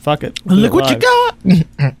Fuck it. Look what you got.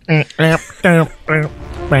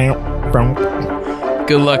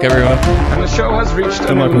 Good luck, everyone. And the show has reached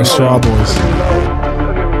Good luck with Straw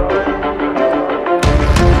Boys.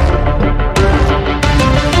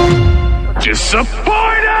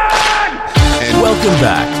 Disappointed! Welcome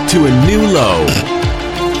back to A New Low.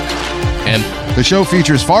 And The show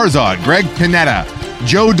features Farzad, Greg Panetta,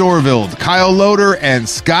 Joe Dorville, Kyle Loader, and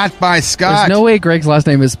Scott by Scott. There's no way Greg's last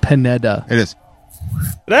name is Pineda. It is.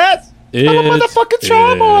 I'm a motherfucking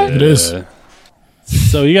Straw Boy. It is.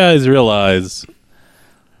 So you guys realize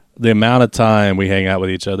the amount of time we hang out with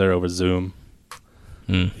each other over Zoom.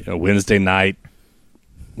 You know, Wednesday night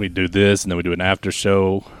we do this, and then we do an after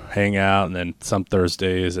show hangout, and then some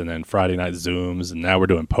Thursdays, and then Friday night Zooms, and now we're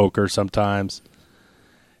doing poker sometimes.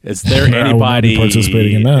 Is there I will not be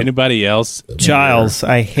participating in that. anybody else? Giles,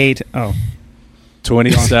 I hate. Oh,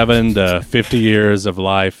 27 to 50 years of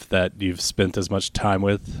life that you've spent as much time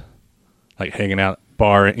with, like hanging out,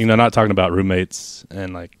 bar, not talking about roommates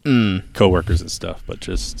and like coworkers and stuff, but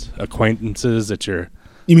just acquaintances that you're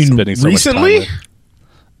spending so recently? much time with.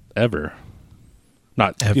 Ever.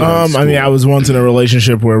 Not Ever. I mean, I was once in a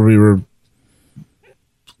relationship where we were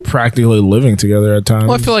practically living together at times.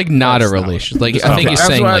 well, I feel like not a relationship. Like I think he's That's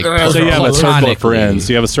saying what like I- so you have a circle of platonically. friends.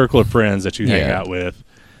 You have a circle of friends that you hang Yeah. out with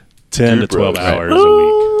 10 to 12 bros, hours a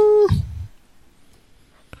week.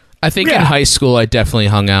 I think in high school I definitely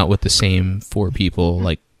hung out with the same 4 people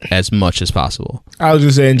like as much as possible. I was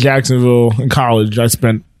just saying, in Jacksonville, in college, I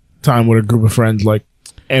spent time with a group of friends like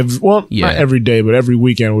not every day, but every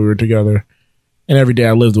weekend we were together. And every day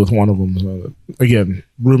I lived with one of them. So, again,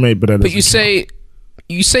 roommate, but But you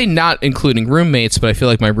say not including roommates, but I feel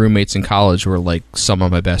like my roommates in college were like some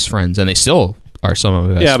of my best friends, and they still are some of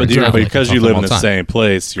my best Yeah, but friends. now, like, because I you talk to live them in the all time. same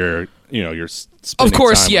place, you're spending Of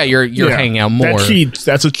course, time yeah, with- you're hanging out more. That cheats.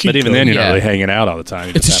 That's a cheat. But even then, you're Yeah. not really hanging out all the time.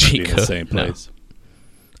 You It's just a happen to be cheat in the code. same No. place.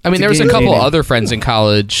 I mean, there was a It's a couple dating. other friends in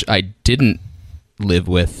college I didn't live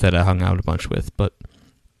with that I hung out a bunch with, but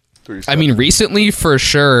I mean, recently for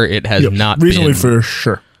sure it has not. Recently been, for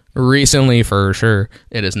sure. Recently for sure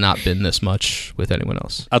it has not been this much with anyone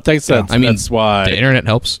else. I think that's why the internet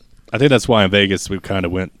helps. I think that's why in Vegas we kind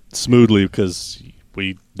of went smoothly because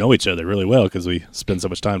we know each other really well because we spend so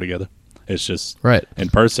much time together. It's just Right. in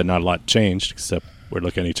person, not a lot changed except we're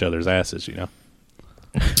looking at each other's asses,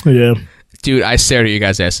 Yeah. Dude, I stared at you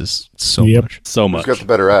guys' asses so Yep. much. so Who's much. got the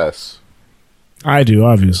better ass? I do,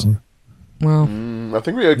 obviously. Well, I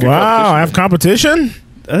think we had good Wow, I have competition. competition?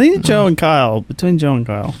 I think Joe and Kyle. Between Joe and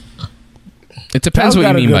Kyle. it depends Kyle's what you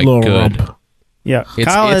got a mean by little good. rump. Yeah, It's-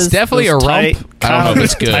 Kyle it's has definitely those a rump. tight- I don't know Kyle if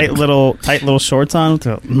it's has good. tight little shorts on with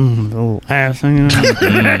the little ass hanging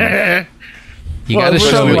out. You Well, got to we're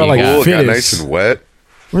show talking what about, you like, got. Oh, it got Fittest. nice and wet.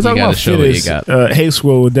 We're talking gotta about show what you fittest. got. Hayes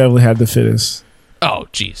will definitely had the fittest. Oh,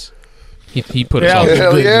 jeez. He put his own.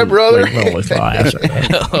 Hell yeah, brother. Well, it's not actually.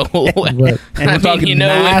 But I mean, you know,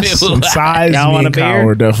 mass if it and was- size, Y'all me want and a Kyle beer?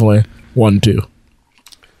 were definitely 1-2.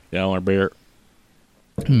 Yeah, I want a beer.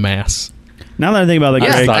 mass. Now that I think about it,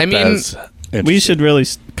 Yeah, Greg, I mean, we should really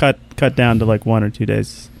cut down to like 1 or 2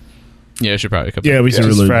 days. Yeah, I should probably come. Yeah, we should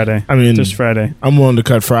Just really. Friday. I mean, Just Friday. I'm willing to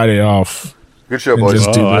cut Friday off. Good show, And boys.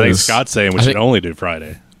 just do I think this. Scott's saying we I should think- only do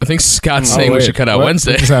Friday. I think Scott's saying we wait, should cut out what?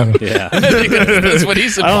 Wednesday. What just happened? Yeah. That's what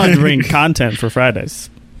he's I don't have to bring content for Fridays.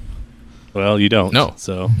 Well, you don't. No.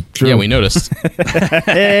 So True. Yeah, we noticed.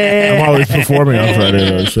 I'm always performing on Friday.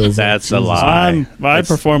 Though, it feels that's like. a lie. I It's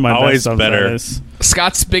perform my always best on better. Fridays.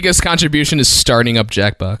 Scott's biggest contribution is starting up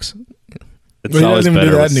Jackbox. It's But he always doesn't even better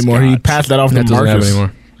do that with anymore. He Scott. passed that off to That doesn't happen Marcus.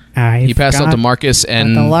 anymore. He passed out to Marcus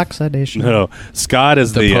and Lux edition. No, Scott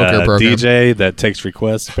is The the, poker program. DJ that takes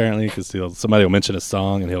requests apparently because somebody will mention a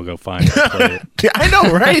song and he'll go find it and play it. Yeah, I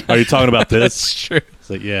know, right? Are you talking about this? that's true. It's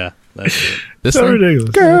like, yeah, that's it. This So thing?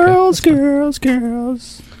 ridiculous.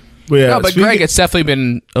 Girls. But yeah, No, but speaking- Greg, it's definitely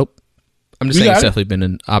been. Oh, I'm just You saying got it's it. definitely been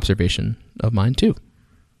an observation of mine too.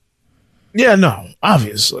 Yeah, no,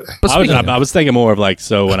 obviously. But speaking of- I was thinking more of like,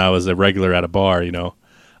 so when I was a regular at a bar,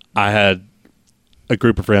 I had a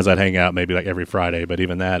group of friends I'd hang out maybe like every Friday, but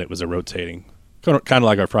even that, it was a rotating, kind of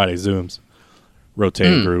like our Friday Zooms,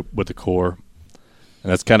 rotating group with the core. And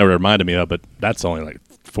that's kind of what it reminded me of, but that's only like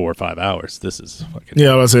 4 or 5 hours. This is fucking...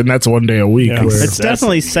 Yeah, I was saying that's one day a week. Yeah. Where It's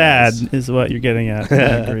definitely sad, Yes. is what you're getting at. I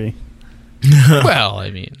agree. well,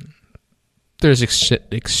 I mean, there's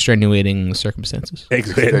extenuating circumstances. What?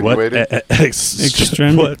 Extenuated?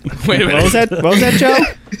 Extreme. What? Wait a What was that? What was that, Joe?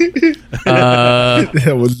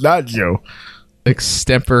 that was not Joe.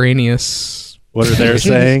 Extemporaneous. What are they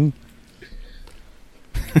saying?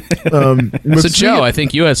 But So, Joe, I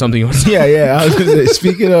think you had something you want to say. yeah. I was gonna say,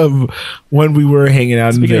 speaking of when we were hanging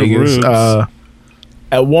out Speaking of in Vegas, rubes.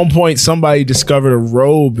 at one point somebody discovered a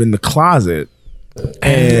robe in the closet,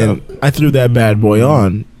 and I threw that bad boy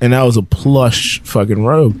on, and that was a plush fucking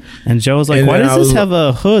robe. And Joe was like, "Why does this have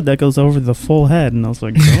a hood that goes over the full head?" And I was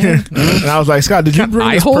like, "Oh." And I was like, "Scott, did you bring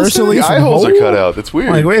this personally?" The eye holes are cut out. That's weird.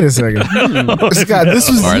 I'm like, wait a second, Scott. This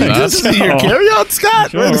was your carry-on,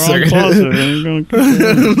 Scott. Wait a second. Am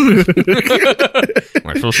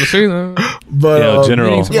I supposed to say that? But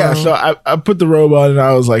general. Yeah, so I put the robe on, and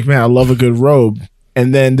I was like, man, I love a good robe.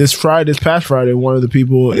 And then this past Friday, one of the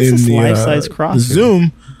people in the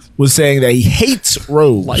Zoom was saying that he hates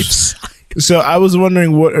robes. So I was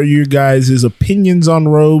wondering, what are your guys' opinions on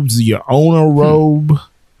robes? Do you own a robe?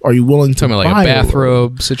 Are you willing to buy like a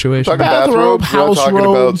bathrobe situation? Bathrobe, house talking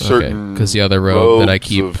robe. about certain because the other robe that I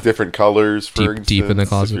keep of different colors, for deep in the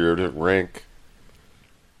closet. If you're in rank.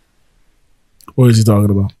 What is he talking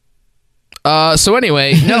about? So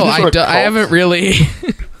anyway, no, I haven't really.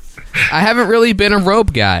 I haven't really been a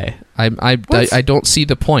robe guy. I don't see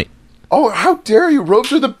the point. Oh, how dare you!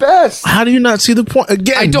 Robes are the best. How do you not see the point?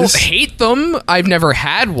 Again, I don't hate them. I've never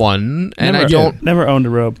had one, and never owned a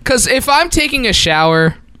robe. Because if I'm taking a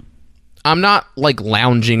shower, I'm not like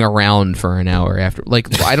lounging around for an hour after.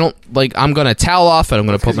 Like I don't like. I'm gonna towel off and I'm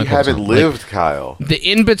gonna put my clothes on. You haven't lived, Kyle. The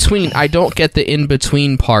in between. I don't get the in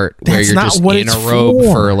between part where That's you're not just what in it's a robe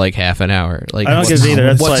for. for like half an hour. Like I don't get it either.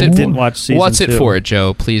 That's why I didn't watch season What's it 2. for,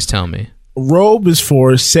 Joe? Please tell me. Robe is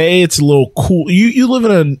for, say it's a little cool. You live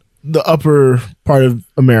in the upper part of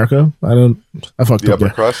America. I fucked The up upper there.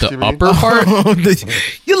 crust, you The mean? upper part,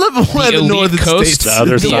 You live in one of the elite northern coast, states. The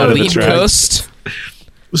other side of the elite track. coast.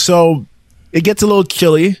 So it gets a little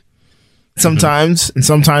chilly sometimes, and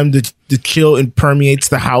sometimes the chill permeates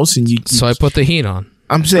the house, and you. So I put the heat on.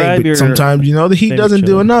 I'm saying, Describe but your sometimes the heat favorite doesn't do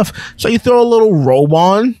chili. enough. So you throw a little robe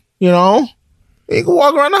on. You can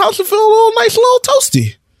walk around the house and feel a little nice, little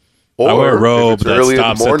toasty. I wear a robe if it's that early in the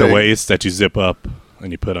stops at the morning- waist that you zip up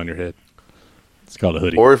and you put on your head. It's called a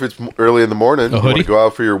hoodie. Or if it's early in the morning, you want hoodie? to go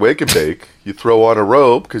out for your wake and bake, you throw on a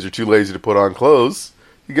robe because you're too lazy to put on clothes.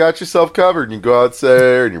 You got yourself covered, and you go out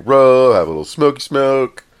there and you robe, have a little smoky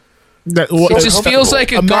smoke. It just feels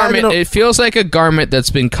like a garment. It feels like a garment that's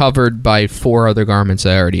been covered by 4 other garments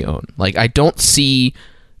I already own. Like I don't see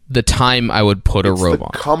the time I would put a robe on.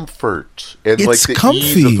 Comfort and It's like the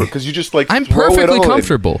comfy. because you just like I'm throw perfectly it on.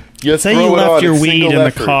 comfortable. You Say throw you it left on, your it's weed single in the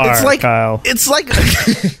effort. car, It's like Kyle. It's like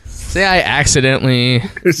Say I accidentally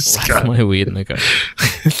left my weed in the car.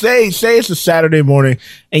 say it's a Saturday morning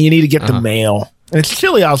and you need to get the mail, and it's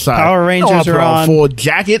chilly outside. Power You don't wanna Rangers put are on. a full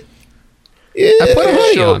jacket. Yeah, I put a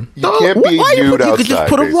hoodie on. You can't be Why nude you outside. could just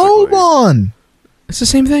put a basically. robe on. It's the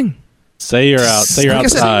same thing. Say you're out. Say you're Like I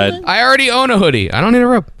said, outside. I already own a hoodie. I don't need a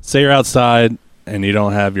robe. Say you're outside and you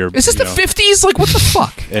don't have your. Is this the 50s? Like what the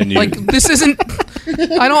fuck? And you- like this isn't.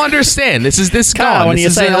 I don't understand. This Kyle, gone. when This you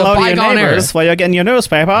is say a hello to your bygone era. neighbors while you're getting your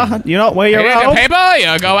newspaper, you don't wear your You get robe. the paper,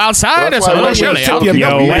 you go outside, That's it's a why little I chilly tell out. people Yo,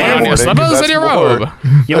 to be wait, in the your morning, 'cause slippers that's and your more- robe.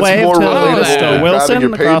 You That's wave more to relatable than Mr. grabbing Wilson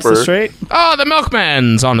your across the paper. street. Oh, the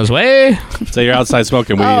milkman's on his way. Say you're outside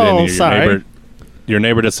smoking weed Oh, and sorry. your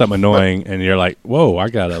neighbor does something annoying and you're like, "Whoa, I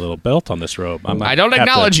got a little belt on this robe. I don't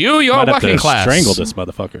acknowledge you. You're might have working to class." Strangle this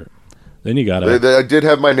motherfucker. Then you gotta. I did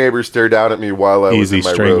have my neighbors stare down at me while I was Easy in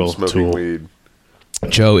my strangle robe smoking tool. weed.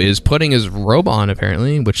 Joe is putting his robe on,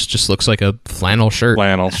 apparently, which just looks like a flannel shirt.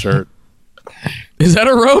 flannel shirt. Is that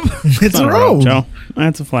a robe? It's a Not robe. Joe.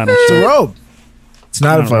 That's a flannel It's a shirt. robe. It's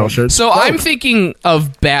not a flannel shirt. So I'm thinking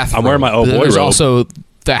of bathrobe. I'm wearing my old boy There's robe. also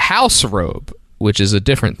the house robe, which is a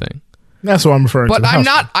different thing. That's what I'm referring to. But the I'm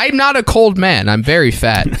house. not a cold man. I'm very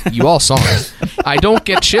fat. You all saw it. I don't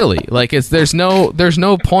get chilly. Like there's no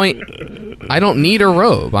point. I don't need a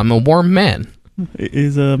robe. I'm a warm man.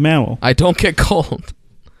 He's a mammal. I don't get cold.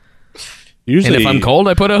 Usually, And if I'm cold,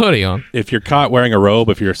 I put a hoodie on. if you're caught wearing a robe,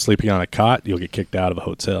 if you're sleeping on a cot, you'll get kicked out of a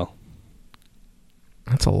hotel.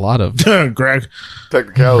 That's a lot of Greg.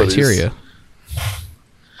 Technicalities. criteria.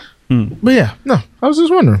 But yeah, no, I was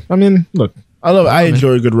just wondering. I mean, look, I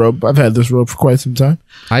enjoy a good robe. I've had this robe for quite some time.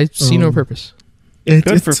 I see no purpose.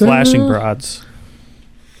 Good for flashing broads.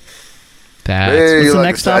 That's Hey, What's you the like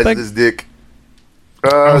next the size topic? of this dick.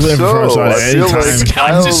 was waiting for first So, one I at feel any like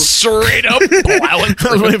time. I'm just straight up plowing.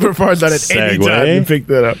 I was waiting for parts on it any Segue. time you pick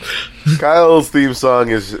that up. Kyle's theme song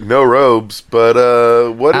is No Robes, but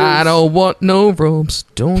what is... I don't want no robes.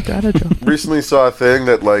 Don't gotta jump. Recently saw a thing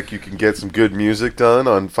that like you can get some good music done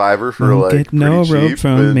on Fiverr for Don't like get no pretty robe cheap,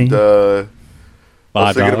 from and me. I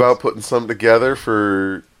was thinking $5. about putting something together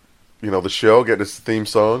for the show, getting a theme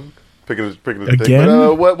song, picking a thing. Again?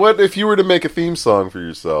 But what if you were to make a theme song for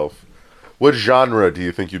yourself? What genre do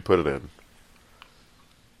you think you'd put it in?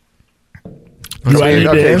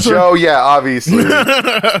 Okay, Joe. Yeah, obviously.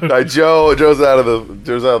 Joe's out of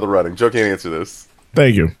the running. Joe can't answer this.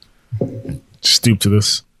 Thank you. Stoop to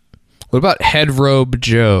this. What about Headrobe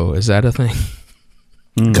Joe? Is that a thing?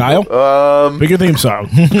 Kyle? Pick your theme song.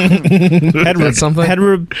 Headrobe something?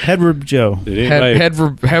 Headrobe Joe.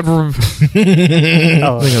 Headrobe. I think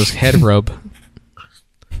it was Headrobe.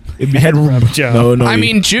 It'd be Headrobe Joe. No. I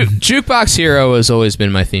mean, Jukebox Hero has always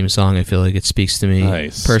been my theme song. I feel like it speaks to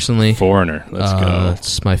me personally. Foreigner. Let's go.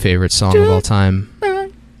 It's my favorite song of all time.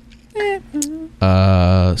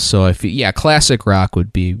 So I feel, classic rock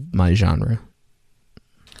would be my genre.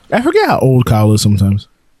 I forget how old Kyle is sometimes.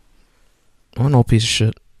 I'm an old piece of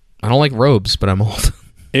shit. I don't like robes, but I'm old.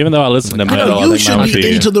 Even though I listen to metal, you should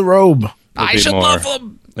be into the robe. I should love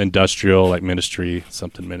them. Industrial, like Ministry,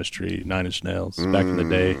 something Ministry, 9 Inch Nails, back in the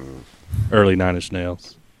day. Early 9 Inch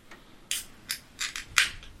Nails.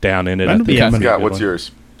 Down in it. Scott, what's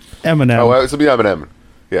yours? Eminem. Oh, this will be Eminem.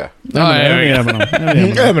 Yeah.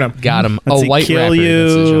 Eminem. Got him. Let's a white Kill rapper.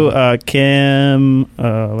 You, Kim.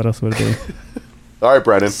 What else would it be? All right,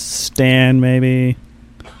 Brennan. Stan, maybe.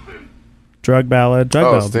 Drug Ballad.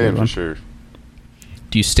 Stan for sure.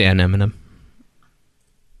 Do you stan Eminem?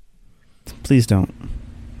 Please don't.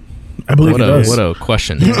 I believe what he does. What a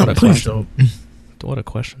question. Please don't. What a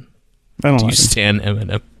question. I don't Do like you stan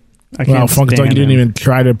Eminem? I can't Funky Dog, you didn't even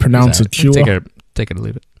try to pronounce it. Take it or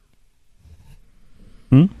leave it.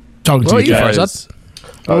 Talking to you guys.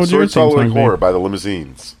 Sword Swallowing Horror by the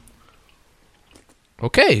Limousines.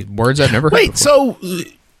 Okay, words I've never heard Wait, before. so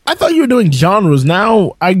I thought you were doing genres.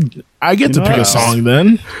 Now I get to pick a song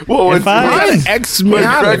then. Well, if I X-Men,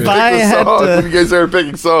 if I had to, you guys are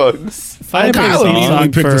picking songs. If I had to pick a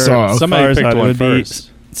song pick the song. Somebody picked one first.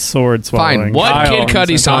 Sword Swallowing. Fine. What Kid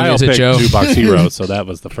Cudi song is it, Joe? Jukebox Hero, so that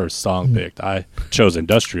was the first song picked. I chose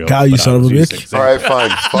Industrial. Kyle, you son of a bitch. All right, fine.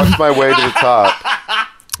 Fuck my way to the top.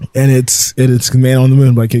 And it's Man on the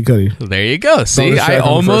Moon by Kid Cudi. There you go. See, I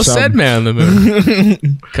almost said Man on the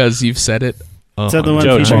Moon because you've said it. Is that the one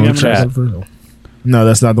Joe, featuring check the Eminem? chat. No,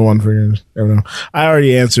 that's not the one for you. I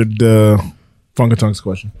already answered Funk and Tongue's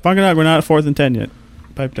question. Funk and Dog, we're not at 4th and 10 yet.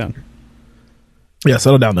 Pipe down. Yeah,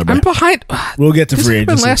 settle down there, bro. I'm behind. We'll get to This free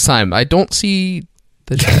happened agency. last time. I don't see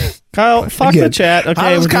the chat. Kyle, fuck the chat.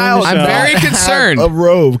 Okay, we're Kyle? doing the I'm show. very concerned. A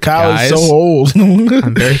robe. Kyle Guys. is so old.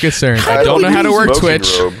 I'm very concerned. I don't know how to work Smoking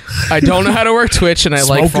Twitch. robe. I don't know how to work Twitch, and I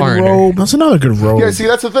like Smoking Foreigner. robe. That's another good robe. Yeah, see,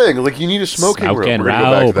 that's the thing. Like, you need a smoking robe. We're Smoking going to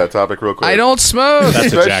go back to robe. that topic real quick. I don't smoke.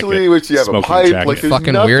 That's a Especially jacket. when you have a Smoking pipe. jacket. Like, there's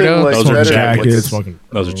Fucking nothing weirdo. like Those are better. jackets.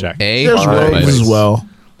 Those are jackets. Hey, There's alright. robes as well.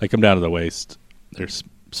 They come down to the waist. They're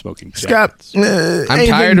smoking Scott, jackets. I'm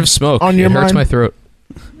tired of smoke. on your It hurts mind? my throat.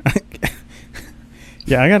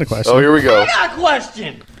 Yeah, I got a question. Oh, here we go.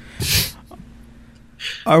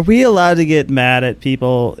 Are we allowed to get mad at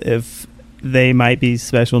people if they might be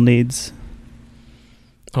special needs?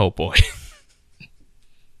 Oh boy.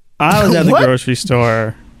 I was at the What? grocery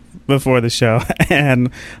store before the show, and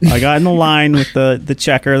I got in the line with the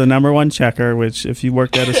checker, the number one checker, which if you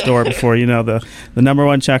worked at a store before, you know the number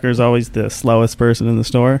one checker is always the slowest person in the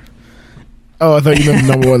store. Oh, I thought you meant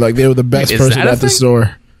the number one. Like they were the best Is person that a at the thing?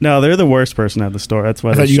 store. No, they're the worst person at the store. That's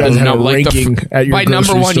why I thought they you guys show had a like ranking at your by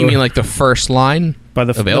number grocery one, store. you mean like the first line? by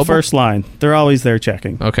the available? first line. They're always there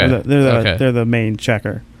checking. Okay. They're the main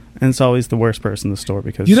checker. And it's always the worst person in the store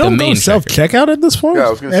because You don't The go main self checkout at this point. Yeah, I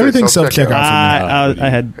was gonna say Everything's self self-checkout. checkout. I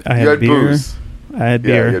had You had beer. booze. I had Yeah,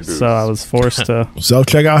 beer, you had booze. so I was forced to. Self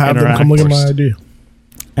checkout. Have them come look at my ID.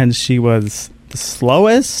 And she was the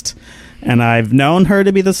slowest, and I've known her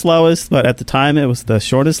to be the slowest, but at the time it was the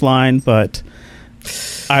shortest line. But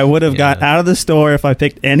I would have got out of the store if I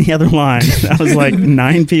picked any other line. I was like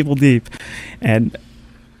 9 people deep, and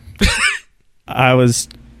I was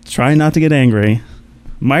trying not to get angry.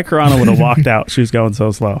 My Corona would have walked out. She was going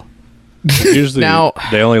so slow. Usually, Now-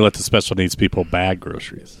 they only let the special needs people bag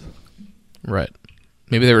groceries. Right.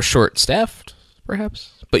 Maybe they were short staffed,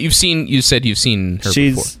 perhaps. But you said you've seen her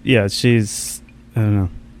before. She's I don't know.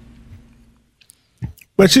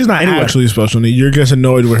 But she's not Anyway. actually special need. You're just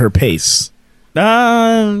annoyed with her pace.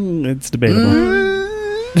 It's debatable.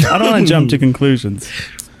 I don't want to jump to conclusions,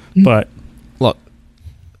 but Look,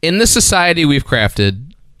 in the society we've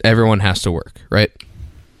crafted, everyone has to work, right?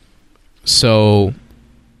 So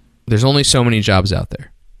there's only so many jobs out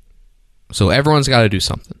there. So everyone's got to do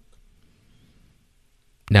something.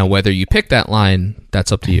 Now, whether you pick that line,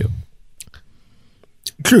 that's up to you.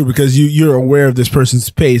 True, because you're aware of this person's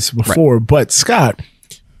pace before. But Scott,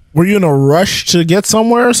 were you in a rush to get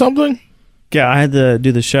somewhere or something? yeah, I had to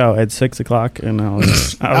do the show at 6:00, and I was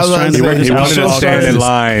was trying to saying, figure you out wanted to all stand this. in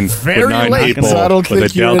line very with 9 late, people so I don't with a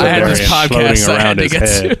think you're Delta in a I had this variant floating podcast I around had to his get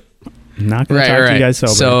head. to. Not going to talk to you guys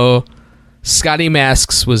sober. So Scotty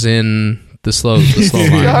Masks was in the slow line.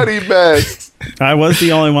 Scotty Masks. I was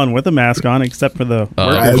the only one with a mask on, except for the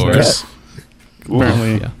Of course.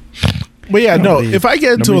 apparently. Yeah. But yeah, no. Nobody- If I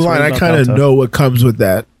get into a nobody's line, worried I about kind of Delta. know what comes with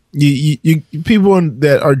that. You people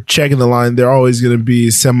that are checking the line, they're always going to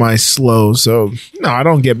be semi slow. So no, I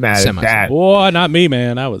don't get mad at Semi-slow. that. Boy, not me,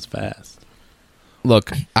 man. I was fast.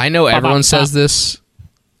 Look, I know everyone says this,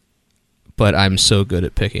 but I'm so good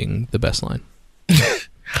at picking the best line.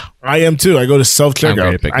 I am too. I go to self I'm great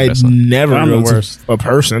checkout. at picking I this one. never I'm the go worst. to a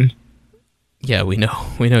person. Yeah, we know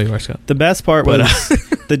you are, Scott. The best part was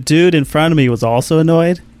the dude in front of me was also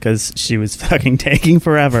annoyed because she was fucking taking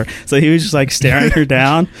forever. So he was just like staring her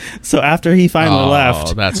down. So after he finally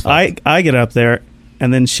left, that's fun. I get up there,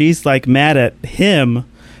 and then she's like mad at him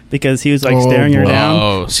because he was like staring her boy. down.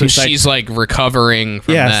 Oh, so she's like recovering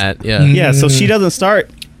from Yes. that. Yeah. Yeah, so she doesn't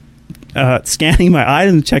start scanning my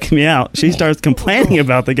items, checking me out. She starts complaining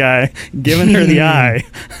about the guy giving her the eye,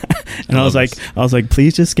 and I was like,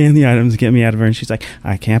 please just scan the items and get me out of her. And she's like,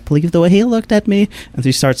 I can't believe the way he looked at me. And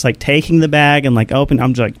she starts like taking the bag and like open.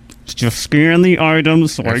 I'm just like, just scan the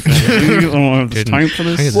items so I can see. Oh, it's time for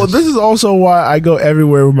this. Well, this is also why I go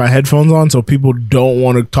everywhere with my headphones on, so people don't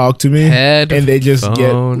want to talk to me, and they just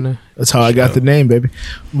get. That's how I got the name, baby.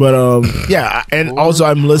 But yeah, and also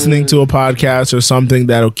I'm listening to a podcast or something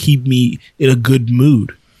that'll keep me in a good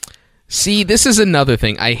mood. See, this is another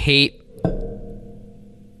thing.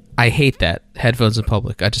 I hate that headphones in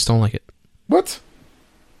public. I just don't like it. What?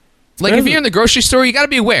 Like if you're in the grocery store, you got to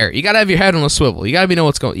be aware. You got to have your head on a swivel. You got to know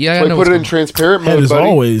what's going. Yeah, So I put it in transparent Head mode, is buddy.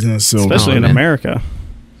 always in a silver. Especially in man. America.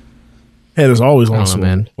 Head is always I on don't know, silver.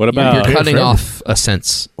 man. What You're about cutting forever. off a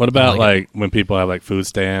sense? What about I like when people have like food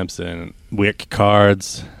stamps and WIC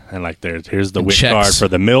cards and like here's the And WIC checks. card for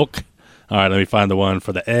the milk. All right, let me find the one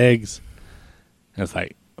for the eggs. And it's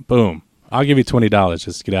like, boom, I'll give you $20.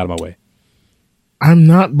 Just get out of my way. I'm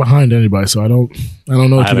not behind anybody, so I don't know I what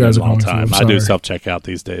you haven't guys in are a long going time. through. I I'm do sorry. self checkout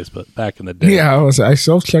these days, but back in the day, Yeah, I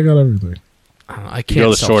self check out everything. I you can't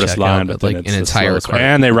go the self-check shortest out, line, but but then like it's an the entire slowest cart. one.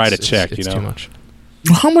 And they write a It's- check, it's you know? too much.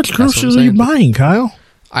 How much what I'm groceries are you saying. buying, Kyle?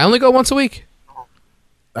 I only go once a week.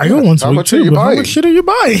 I go once a How week much are too, you but how buying? much shit are you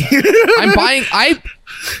buying? I'm buying.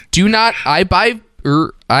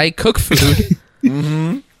 I cook food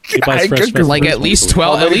He buys I fresh could- vegetables like at once least a week.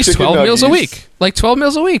 12 How many chicken meals a nuggies? week. Like 12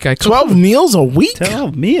 meals a week. I cook 12 meals a week?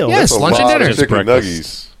 12 meals. Yes. That's a lunch and lot of dinner. chicken Breakfast.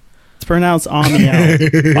 nuggies. It's pronounced on the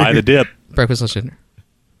out. Buy the dip. breakfast, lunch, dinner.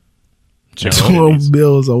 Chicken 12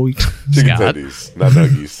 meals a week. Chicken Scott. tendies, not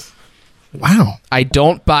nuggies. Wow. I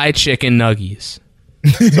don't buy chicken nuggies.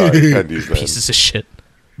 Sorry, tendies, man. Pieces of shit.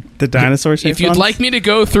 The dinosaur shape If you'd ones? like me to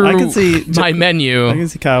go through I can see- my menu, I can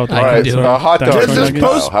see Kyle. I All can right, do so it. hot dogs. Just Just nuggets.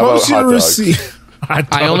 post, How about post hot your dogs? receipt. Hot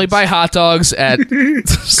I only dogs. buy hot dogs at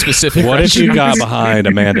specific What if you got restaurants. behind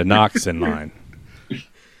Amanda Knox in line?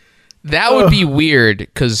 That would be weird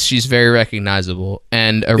because she's very recognizable.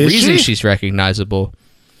 And a Is reason she? she's recognizable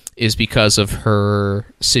is because of her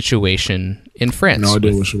situation in France. No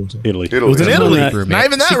idea with what she was. Italy. It was in Italy. Italy. roommate. Not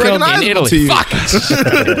even that She killed me in recognizable Italy. to you.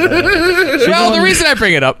 Fuck. Well, the reason I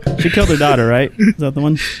bring it up. She killed her daughter, right? Is that the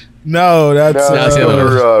one? No, that's No, that's the other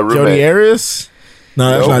one. her Jody roommate. Arias. No,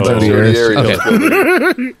 that's Nope, not Jody Jody Arias. Arias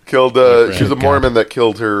Okay. killed. She was a Mormon that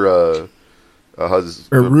killed her husband.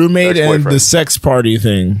 Her roommate and ex-boyfriend. the sex party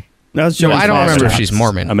thing. That was No, Jodie I don't remember if Foster. she's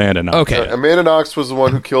Mormon. Amanda Knox. Okay. Amanda Knox was the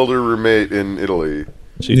one who killed her roommate in Italy.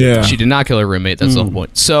 She did. Yeah. She did not kill her roommate. That's the whole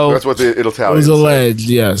point. So That's what the It Italians was say. alleged,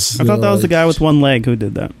 yes. I thought that was the guy with one leg who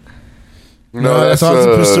did that. No, that's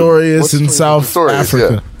also Pistorius what's in his- South Pistorius,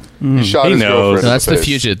 Africa. Yeah. He shot He his knows. girlfriend. no, that's in the face.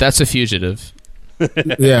 fugitive. That's a fugitive.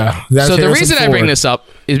 Yeah. That's So the Harrison reason I bring Ford. this up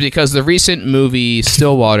is because the recent movie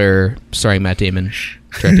Stillwater, starring Matt Damon,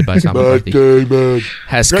 directed by Tom Matt McCarthy, Damon.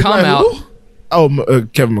 has Greg come Miller out. who? Oh,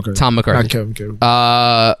 Kevin McCarthy. Tom McCarthy. Not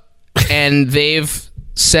Kevin. And they've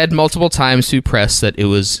said multiple times to press that it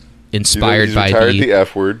was inspired He's by retired the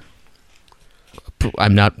F word.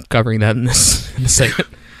 I'm not covering that in this segment,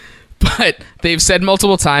 but they've said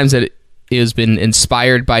multiple times that it has been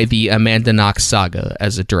inspired by the Amanda Knox saga,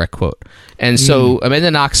 as a direct quote. And so Amanda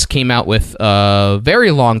Knox came out with a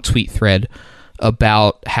very long tweet thread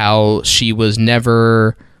about how she was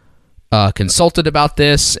never consulted about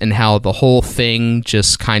this and how the whole thing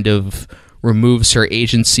just kind of removes her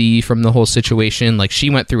agency from the whole situation. Like, she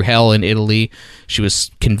went through hell in Italy. She was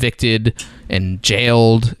convicted and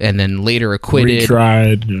jailed and then later acquitted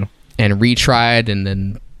Retried. Yeah. and retried, and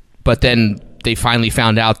then they finally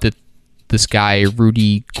found out that this guy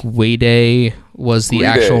Rudy Guede was the Guede.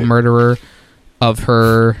 actual murderer of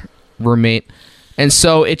her roommate. And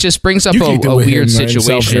so it just brings up You kicked it a with weird him, in South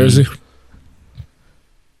situation. Jersey.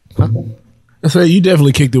 So you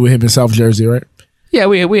definitely kicked it with him in South Jersey, right? Yeah,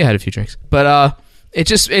 we had a few drinks, but it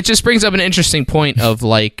just brings up an interesting point of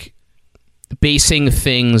like basing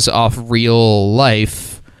things off real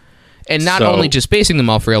life, and not only just basing them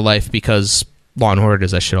off real life because Law and Order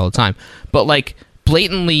does that shit all the time, but like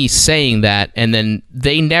blatantly saying that, and then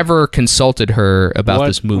they never consulted her about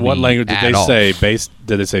this movie. What language did they say?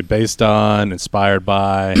 Did they say based on, inspired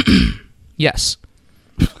by? Yes.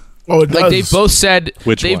 Oh, it does. Like they both said.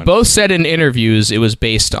 Both said in interviews it was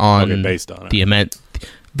based on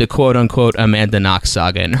the quote unquote Amanda Knox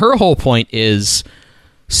saga, and her whole point is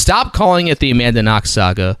stop calling it the Amanda Knox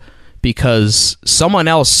saga because someone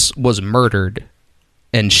else was murdered.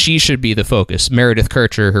 And she should be the focus. Meredith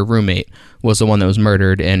Kircher, her roommate, was the one that was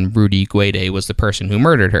murdered, and Rudy Guede was the person who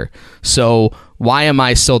murdered her. So why am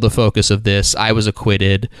I still the focus of this? I was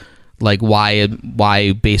acquitted. Like,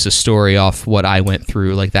 why base a story off what I went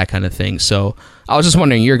through? Like, that kind of thing. So I was just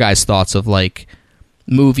wondering your guys' thoughts of, like,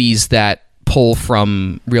 movies that pull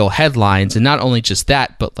from real headlines, and not only just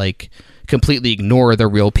that, but, like, completely ignore the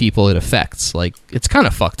real people it affects. Like, it's kind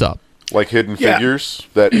of fucked up. Like Hidden Figures,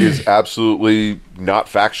 that is absolutely not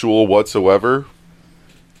factual whatsoever,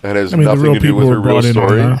 and has nothing to do with her real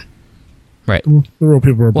story. Right. The real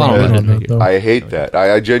people are brought in on that, though. I hate that.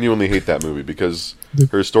 I genuinely hate that movie because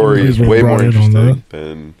her story is way more interesting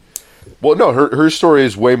than... Well, no, her story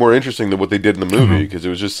is way more interesting than what they did in the movie because it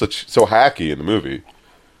was just so hacky in the movie.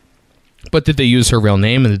 But did they use her real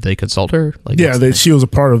name and did they consult her? Like, yeah, she was a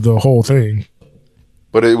part of the whole thing.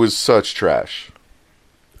 But it was such trash.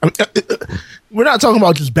 We're not talking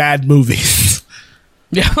about just bad movies.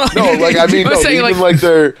 Yeah, no, like I mean, even like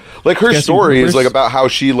their her story is like about how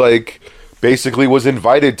she like basically was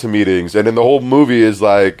invited to meetings, and in the whole movie is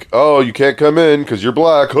like, oh, you can't come in because you're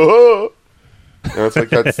black. And it's like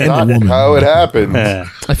that's not how it happened.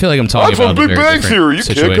 I feel like I'm talking about Big Bang Theory. You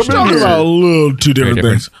can't come in here. About a little two different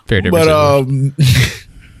things. Very different.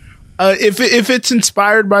 But if it's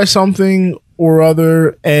inspired by something or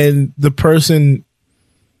other, and the person,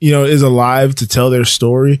 you know, is alive to tell their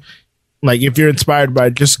story, like if you're inspired by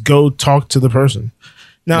it, just go talk to the person.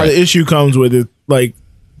 Now the issue comes with it, like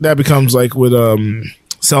that becomes like with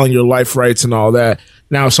selling your life rights and all that.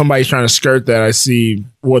 Now if somebody's trying to skirt that, I see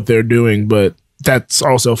what they're doing, but that's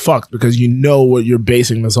also fucked because you know what you're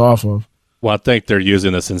basing this off of. Well, I think they're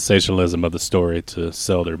using the sensationalism of the story to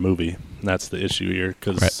sell their movie. That's the issue here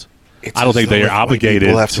because I don't think they are obligated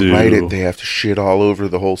people have to write it. They have to shit all over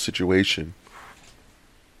the whole situation.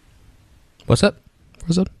 What's up?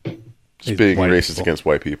 Just being racist against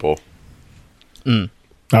white people.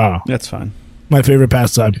 That's fine. My favorite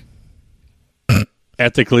pastime.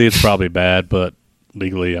 Ethically, it's probably bad, but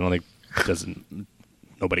legally, I don't think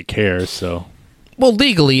nobody cares. So, well,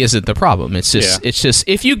 legally isn't the problem. It's just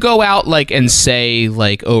if you go out like and say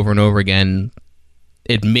like over and over again,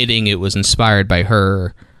 admitting it was inspired by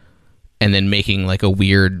her, and then making like a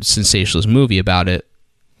weird sensationalist movie about it,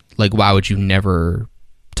 like why would you never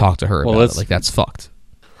talk to her about it? Like that's fucked.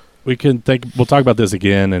 We'll talk about this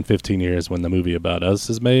again in 15 years when the movie about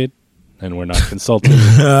us is made and we're not consulting.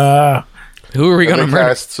 Who are we going to murder?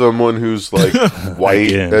 Cast someone who's like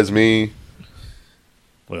white as me.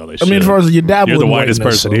 Well, they I mean, as far as your dad, you're the whitest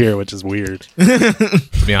person here, which is weird.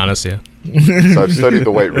 To be honest, yeah. So I've studied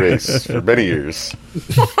the white race for many years.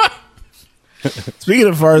 Speaking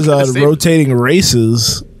of far as rotating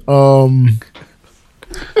races,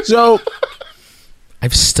 so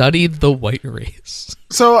I've studied the white race.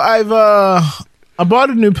 So I bought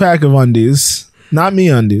a new pack of undies, not me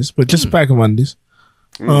undies, but just a pack of undies.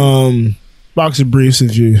 Boxer briefs,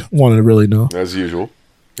 if you want to really know, as usual.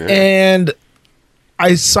 Yeah. And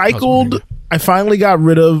I cycled. I finally got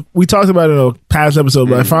rid of. We talked about it in a past episode,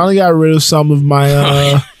 but I finally got rid of some of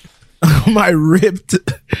my my ripped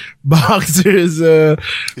boxers.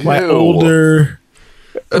 My older.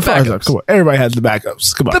 The backups. Come on, everybody has the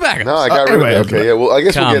backups. Come on, the backups. No, I got rid of it. Okay, yeah. Well, I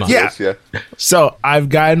guess we'll get to this. Yeah. So I've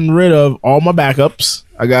gotten rid of all my backups.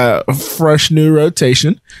 I got a fresh new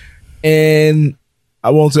rotation, and I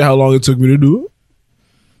won't say how long it took me to do it.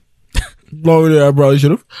 Longer than I probably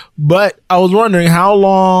should have. But I was wondering, how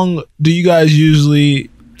long do you guys usually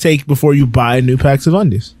take before you buy new packs of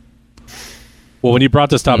undies? Well, when you brought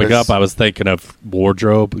this topic up, I was thinking of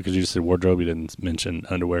wardrobe because you said wardrobe. You didn't mention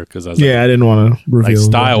underwear because I was I didn't want to reveal. Like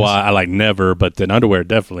style, I like never, but then underwear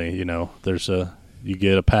definitely. You know, you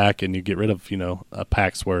get a pack and you get rid of a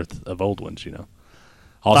pack's worth of old ones. You know,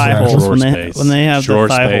 also thigh holes drawer space. When they have drawer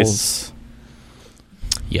the thigh space. holes.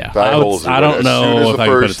 Yeah, I don't know if I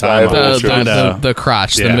can put a time on the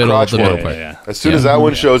crotch, the middle of the middle part. As soon as that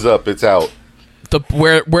one shows up, it's out.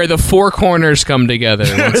 where the four corners come together.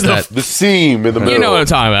 What's that? The seam in the middle. You know what I'm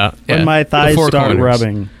talking about. When Yeah. my thighs The four start corners.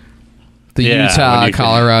 rubbing. The Yeah, Utah, when you can-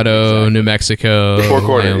 Colorado, exactly. New Mexico. The four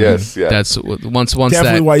corner, Wyoming. yes, yeah. That's once Definitely that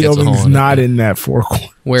gets a Wyoming's hole in not it. in that four corner.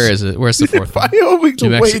 Where is it? Where's the fourth one? Wyoming's New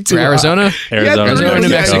way Mexico, too high. Arizona, Arizona, New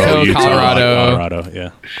Mexico, Utah, Colorado. Colorado. Yeah.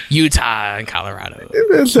 Utah, and Colorado,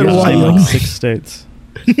 It said Usually Wyoming. like 6 states.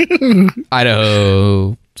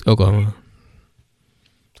 Idaho, Oklahoma.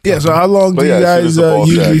 Yeah, so how long But do yeah, you as soon as guys the ball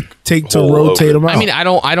usually sack take to hole rotate open. them out? I mean,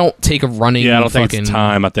 I don't take a running. Yeah, I don't think fucking it's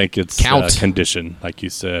time. I think it's count. condition, like you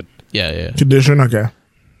said. Yeah. condition, okay.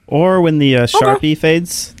 Or when the Sharpie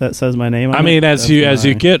fades, that says my name on I mean, it. as That's you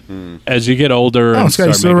when as you get older Oh, and Scott,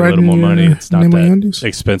 you start still making a little more riding money, your it's not name on your that undies?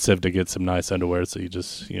 expensive to get some nice underwear. So you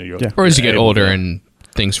just you're Yeah. Or as you get able older to- and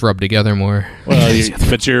things rub together more. Well,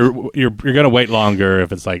 but you're gonna wait longer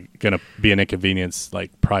if it's like gonna be an inconvenience,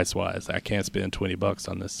 like price wise. I can't spend $20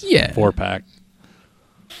 on this 4-pack.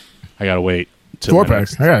 I gotta wait. till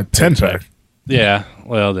 4-pack. I got a 10-pack. Yeah,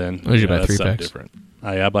 well then. What did you buy, that's 3 something packs? different.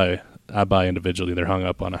 I buy individually. They're hung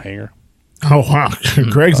up on a hanger. Oh, wow.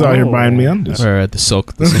 Greg's out here buying me undies. Or at the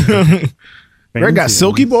silk. Greg got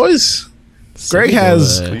silky boys? Greg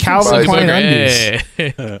has Calvin Klein undies.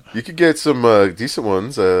 You could get some decent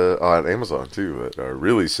ones on Amazon too that are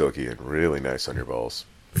really silky and really nice on your balls.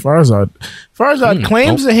 Farzad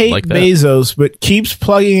claims to hate like that. Bezos, but keeps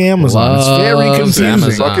plugging Amazon. It's very Loves confusing.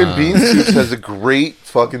 Amazon. Fucking Bean Soups has a great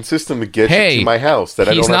fucking system to get you to my house that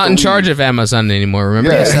I don't he's have not to in charge leave. of Amazon anymore.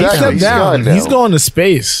 Remember? Yeah, He stepped exactly. down. He's gone now. He's going to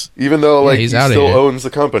space. Even though like he he's outta still here. owns the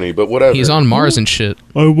company, but whatever. He's on Mars and shit.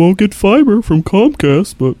 I won't get fiber from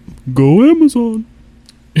Comcast, but go Amazon.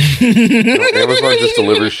 Amazon just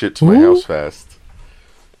delivers shit to my house fast.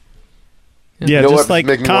 Yeah, You know just what? like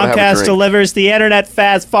Make me wanna have a Comcast drink. delivers the internet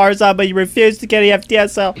fast, Farzad, but you refuse to get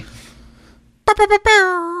FDSL.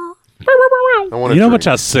 I want You know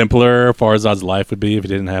how simpler Farzad's life would be if he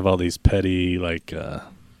didn't have all these petty like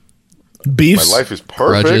beefs. My life is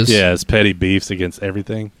perfect. Grudges. Yeah, his petty beefs against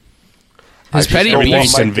everything. His just petty don't want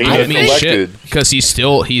beefs my don't data mean shit collected. because he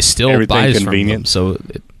still Everything buys convenient. from them, so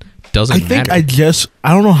it doesn't I think matter.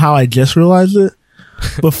 I don't know how I just realized it,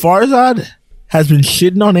 but Farzad has been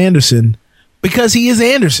shitting on Anderson because he is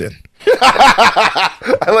Anderson.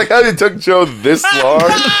 I like how it took Joe this long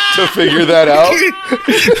to figure that out.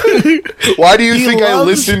 Why do you He think I loves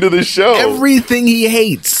listen to the show? Everything he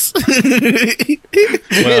hates.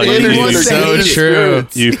 Well, Anderson you- are so great true.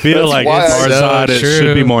 experience. You feel That's like why I- Farzad So should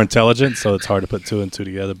true. be more intelligent, so it's hard to put 2 and 2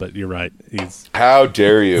 together. But you're right; he's How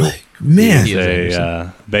dare you? Man, He is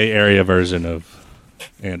a Bay Area version of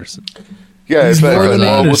Anderson. Yeah, He's in fact, more than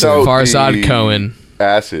well, Anderson. without Farzad the Cohen.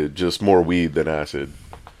 acid, just more weed than acid.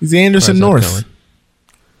 he's Anderson Farzad North. Cohen.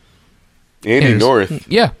 Andy Anderson. North.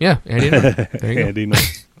 Yeah. Andy North. There you go. Andy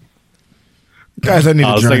North. Guys, I need I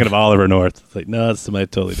a was drink. thinking of Oliver North. It's like, no, it's somebody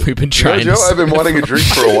totally different. We've been You know, trying. Joe, to I've been wanting a drink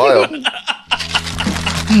for a while.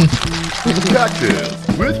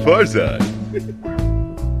 Cocktails with Farzad.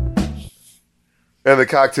 And the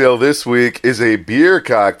cocktail this week is a beer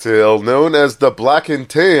cocktail known as the Black and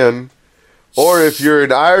Tan. Or if you're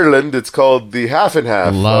in Ireland, it's called the Half and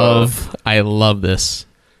Half. I love this.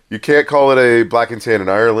 You can't call it a Black and Tan in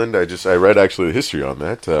Ireland. I read actually the history on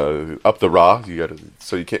that. Up the raw, you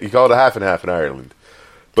call it a Half and Half in Ireland.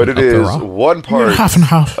 But it Up the is raw? 1 part Half and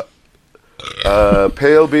half.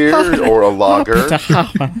 pale beer or a lager,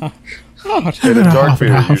 and a dark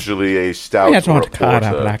beer, usually a stout or a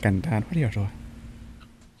porter. and tan. What are you doing?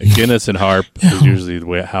 Guinness and Harp is usually the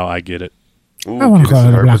way how I get it. Ooh, I want to Guinness call it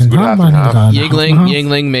a Harp black is and good tan. half and half.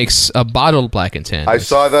 Yingling makes a bottled black and tan. I It's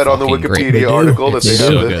saw that on the fucking great. Wikipedia article that It's they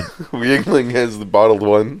so have. Yingling has the bottled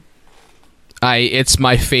one. It's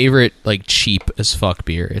my favorite, like cheap as fuck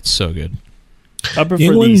beer. It's so good. I prefer the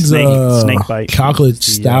England's snake bite, chocolate the,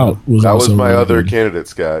 stout was That was also my really other good. candidate,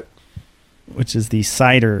 Scott. which is the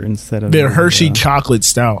cider instead of Their the, Hershey chocolate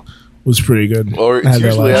stout was pretty good. Or I it's had that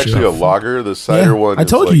usually last actually year. a lager. The cider one. I is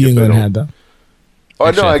told like you if they England don't- had that. Oh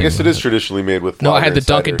Actually, no, I I think guess we it is had- traditionally made with. No, I had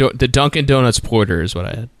lager the Dunkin' Donuts Porter is what I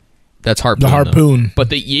had. That's Harpoon. The though. Harpoon. But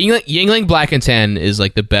the Yingling Black and Tan is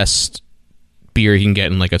like the best beer you can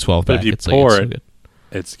get in like a 12 But pack. if you It's pour like, it's so it, good.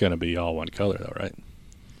 it's gonna be all one color, though, right?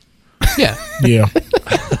 Yeah. Yeah.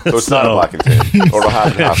 So it's not a So- black and tan or a half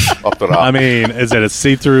and half up the top. I mean, is it a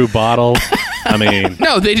see-through bottle? I mean,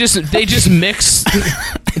 No, they just mix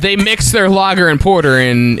they mix their lager and porter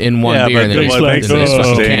in one yeah, beer but and then what they makes just it fucking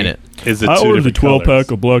interesting can it. is it I two ordered a different 12 colors.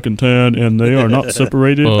 pack of black and tan, and they are not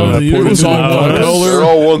separated. Oh, I poured it's it in all my one glass. color. They're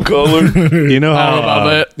all one color. You know how I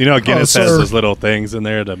love it. you know how Guinness has sir. those little things in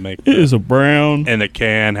there to make It is a brown. and the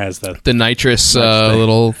can has the The nitrous thing.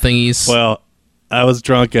 little thingies. well. I was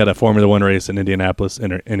drunk at a Formula One race in Indianapolis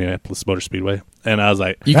Motor Speedway, and I was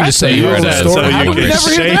like, You can just say you were at a so How you would we can never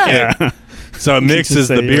hear shake that? it, so it mixes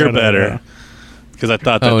the beer better. Because I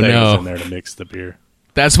thought that thing was in there to mix the beer.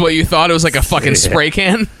 That's what you thought? It was like a fucking spray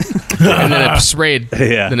can? And then it sprayed.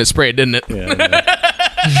 Yeah. Then it sprayed, didn't it? Yeah. In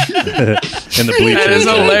the bleachers. That is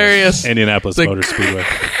hilarious. Indianapolis Motor Speedway.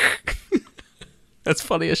 That's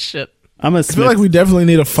funny as shit. I feel like we definitely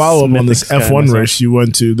need a follow-up on this F1 race you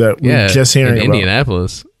went to that we're just hearing in about.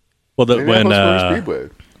 Indianapolis. Well, when Speedway.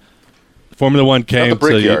 Formula One came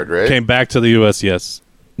Brickyard, right? came back to the U.S., yes.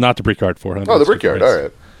 Not the Brickyard 400. Oh, the Brickyard, all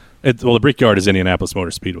right. Well, the Brickyard is Indianapolis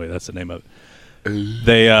Motor Speedway. That's the name of it.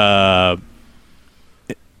 They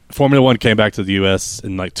Formula One came back to the U.S.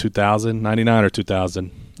 in like 2099 or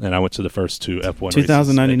 2000, and I went to the first two F1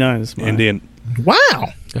 2099 is mine.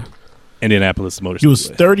 Wow. Indianapolis Motor He was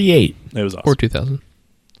Speedway. 38. It was awesome. Or 2000.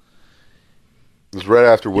 It was right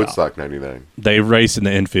after Woodstock 99. They raced in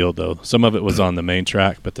the infield, though. Some of it was on the main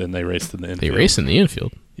track, but then they raced in the infield. They raced in the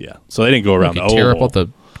infield. Yeah. So they didn't go around the oval. Tear up all the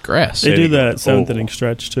grass. They do that at 7th inning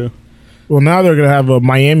stretch, too. Well, now they're going to have a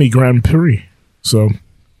Miami Grand Prix. So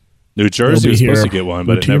New Jersey was supposed to here get one,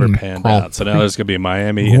 but it never panned out. So now there's going to be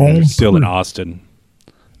Miami, and there's still in Austin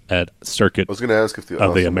at Circuit I was going to ask if the of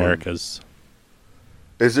the Austin Americas.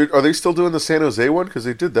 Are they still doing the San Jose one? Because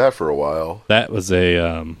they did that for a while. That was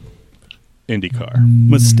a IndyCar.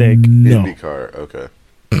 Mistake. No. IndyCar, okay.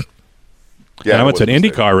 Yeah, I went to an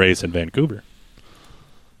mistake. IndyCar race in Vancouver.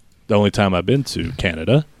 The only time I've been to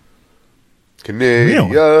Canada.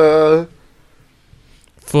 Canada.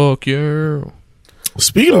 Fuck you.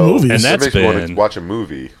 Speaking of movies, and that's makes me want to been watch a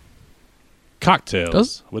movie.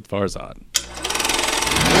 Cocktails with Farzad.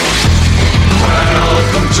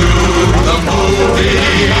 Welcome to the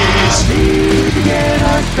movies.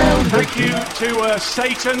 Thank you to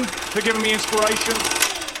Satan for giving me inspiration.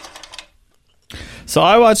 So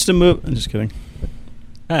I watched a movie. I'm just kidding.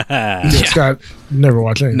 Scott, never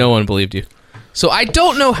watched anything. No one believed you. So I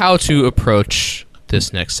don't know how to approach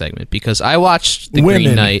this next segment because I watched The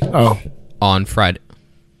Green Knight on Friday.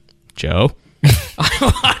 Joe?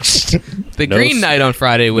 I watched The Green Knight on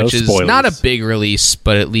Friday, which is not a big release,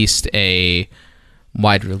 but at least a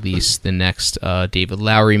wide release. The next David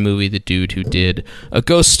Lowery movie, the dude who did A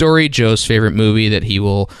Ghost Story, Joe's favorite movie that he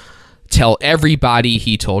will tell everybody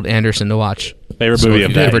he told Anderson to watch. Favorite movie if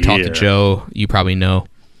of you've that ever talked year. to Joe, you probably know.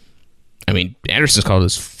 I mean, Anderson's called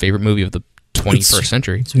his favorite movie of the 21st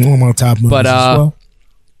century. It's one of my top movies But, as well.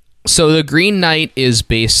 So The Green Knight is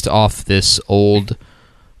based off this old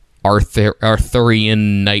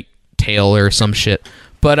Arthurian knight tale or some shit.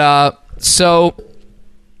 But so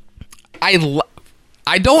I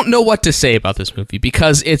don't know what to say about this movie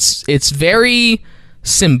because it's very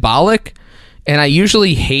symbolic, and I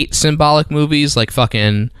usually hate symbolic movies like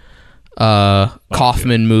fucking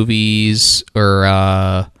Kaufman movies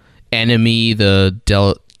or Enemy,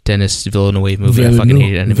 the Dennis Villeneuve movie. I fucking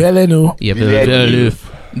hate Enemy. Villeneuve. Yeah, Villeneuve.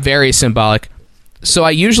 Very symbolic. So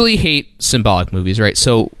I usually hate symbolic movies, right?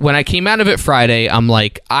 So when I came out of it Friday, I'm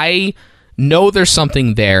like, I know there's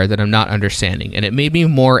something there that I'm not understanding, and it made me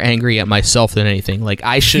more angry at myself than anything. Like,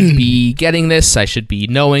 I should be getting this. I should be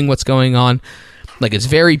knowing what's going on. Like, it's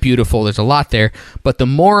very beautiful. There's a lot there. But the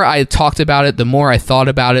more I talked about it, the more I thought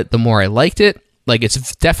about it, the more I liked it. Like,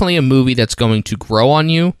 it's definitely a movie that's going to grow on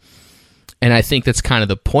you. And I think that's kind of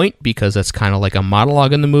the point, because that's kind of like a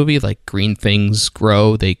monologue in the movie. Like, green things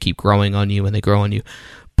grow, they keep growing on you, and they grow on you.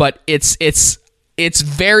 But it's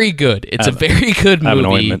very good. It's a very good movie. I have an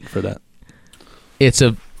ointment for that. It's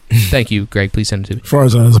a thank you, Greg. Please send it to me.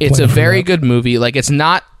 It's a very good movie. Like, it's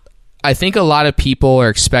not. I think a lot of people are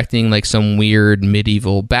expecting like some weird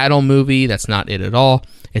medieval battle movie. That's not it at all.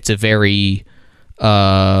 It's a very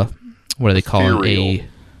what do they call it?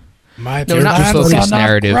 Not a focused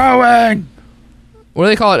narrative. What do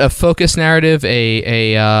they call it? A focused narrative,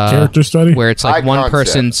 a character study, where it's like High one concept.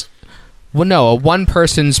 person's. Well, no, a one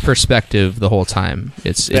person's perspective the whole time.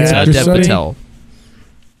 It's Character Dev study? Patel.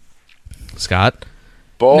 Scott.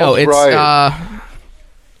 Bald No, it's Brian.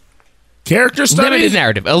 character study. limited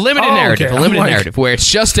narrative. A limited Oh, narrative. okay. A limited I'm like- narrative where it's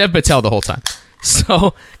just Dev Patel the whole time.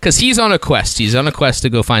 So, because he's on a quest. He's on a quest to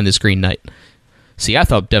go find this Green Knight. See, I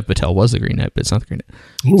thought Dev Patel was the Green Knight, but it's not the Green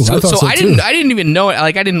Knight. Ooh, So, I thought so I too. didn't even know it.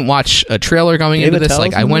 Like, I didn't watch a trailer going into David this.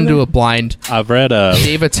 Like, Tell's I went in into it? a blind. I've read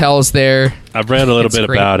Dave Attell's there. a little It's bit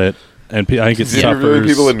great. about it, and I think it He's interviewing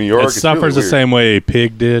suffers. people in New York. It It's suffers really the weird. same way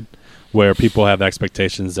Pig did, where people have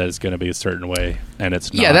expectations that it's going to be a certain way, and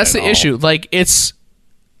it's not. Yeah, that's at the all. issue. Like,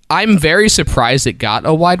 I'm very surprised it got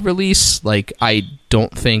a wide release. Like, I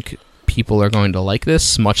don't think people are going to like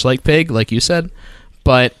this, much like Pig, like you said.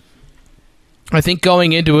 But I think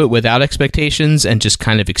going into it without expectations and just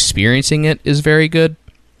kind of experiencing it is very good.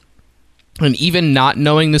 And even not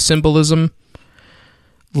knowing the symbolism,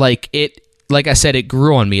 like I said, it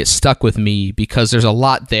grew on me. It stuck with me because there's a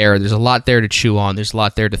lot there. There's a lot there to chew on. There's a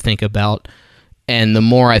lot there to think about. And the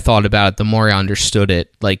more I thought about it, the more I understood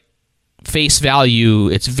it. Like, face value,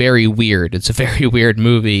 it's very weird. It's a very weird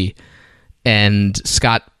movie. And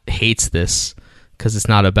Scott hates this because it's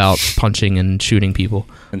not about punching and shooting people.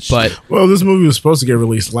 But well, this movie was supposed to get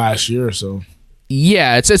released last year, so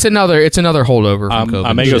yeah, it's another holdover from COVID.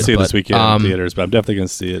 I may go see it this weekend in theaters, but I'm definitely going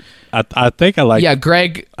to see it. I think I like. Yeah,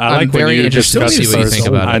 Greg, I'm very interested to see what you think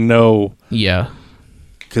about it. I know. Yeah,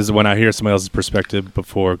 because when I hear somebody else's perspective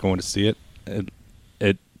before going to see it,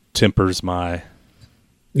 it tempers my.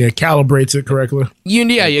 Yeah, calibrates it correctly. You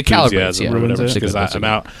calibrate or whatever. Because I'm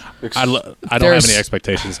out. I don't have any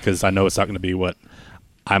expectations because I know it's not going to be what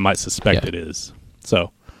I might suspect it is.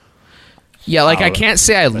 So. Yeah, like I can't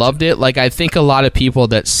say I loved it. Like I think a lot of people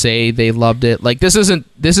that say they loved it, like this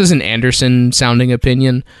isn't Anderson sounding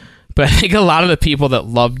opinion, but I think a lot of the people that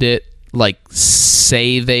loved it like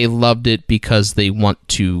say they loved it because they want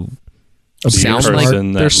to sound like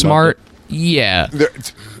they're smart. Yeah.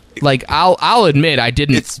 Like I'll admit I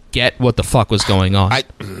didn't get what the fuck was going on.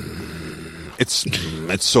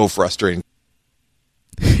 It's so frustrating.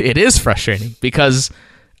 It is frustrating because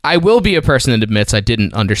I will be a person that admits I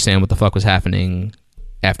didn't understand what the fuck was happening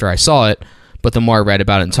after I saw it, but the more I read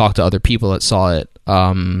about it and talked to other people that saw it,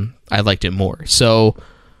 I liked it more. So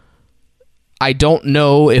I don't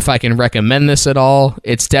know if I can recommend this at all.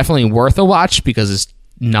 It's definitely worth a watch because it's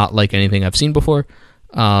not like anything I've seen before.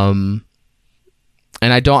 And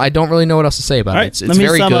I don't really know what else to say about it. It's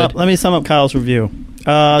very good. Let me sum up Kyle's review.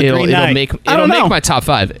 It'll make my top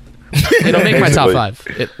 5. It'll make my top 5.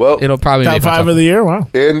 It'll probably top make 5 of the year. Wow!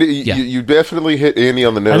 And you definitely hit Andy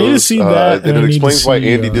on the nose. I need to see that, and it explains why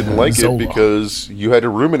Andy didn't like it because you had to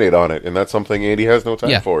ruminate on it, and that's something Andy has no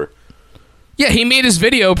time for. Yeah, he made his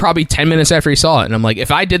video probably 10 minutes after he saw it, and I'm like, if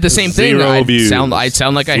I did the same thing, I'd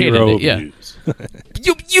sound like I hated it. Yeah.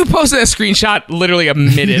 You posted that screenshot literally a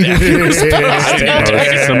minute after.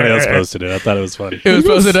 Somebody else posted it. I thought it was funny. It was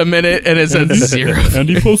posted a minute, and it said 0. And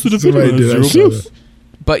he posted a video. 0.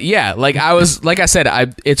 But yeah, like I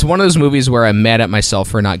said, it's one of those movies where I'm mad at myself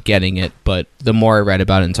for not getting it. But the more I read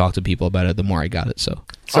about it and talked to people about it, the more I got it. So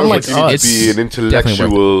sounds like you need to be an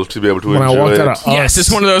intellectual to be able to enjoy it. Yes,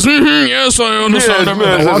 it's one of those. Yes, I understand. When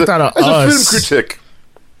I walked out of as a film critic,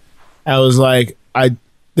 I was like,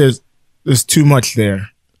 there's too much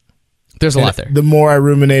there. There's a lot there. The more I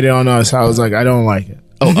ruminated on Us, I was like, I don't like it.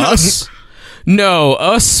 Oh, Us? No,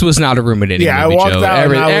 Us was not a ruminating movie, I walked Joe. out I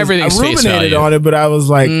ruminated on it, but I was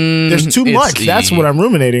like, there's too much. That's what I'm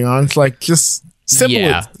ruminating on. It's like, just simple.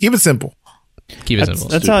 Yeah. Keep it simple. Keep it simple.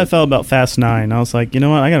 That's how I felt about Fast 9. I was like, you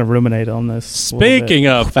know what? I got to ruminate on this. Speaking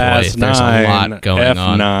of Fast 9, there's a lot going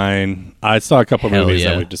F9, I saw a couple movies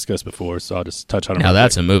that we've discussed before, so I'll just touch on them. Now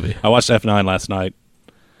that's a movie. I watched F9 last night.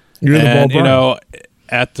 You're the ball,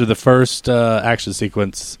 after the first action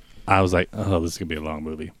sequence, I was like, oh, this is going to be a long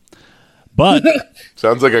movie. But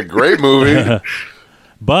sounds like a great movie.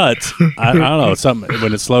 But I don't know,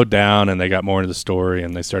 when it slowed down and they got more into the story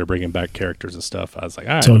and they started bringing back characters and stuff, I was like,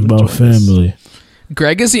 all right, talk about family.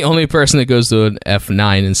 Greg is the only person that goes to an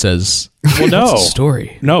F9 and says, well, no. What's the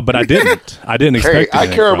story? No, but I didn't. I didn't expect I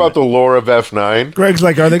care about the lore of F9. Greg's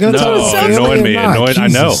like, are they going to tell us? Annoyed me. I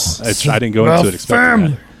know. I didn't go into it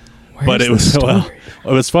expecting that. But it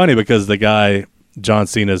was funny because the guy, John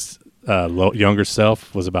Cena's younger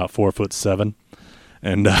self, was about 4'7",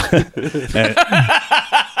 and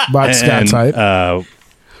Scott type.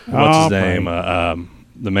 What's his name?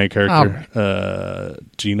 The main character,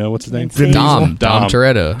 Gino. What's his name? Dom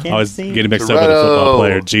Toretto. I was getting mixed up with a football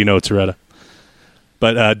player, Gino Toretta.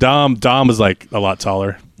 But Dom was like a lot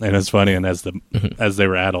taller, and it's funny. And as they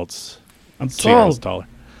were adults, Gino was taller.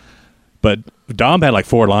 But Dom had like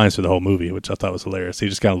 4 lines for the whole movie, which I thought was hilarious. He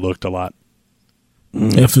just kind of looked a lot.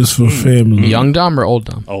 F is for family. Young Dom or old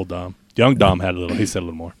Dom? Old Dom. Young Dom had a little. He said a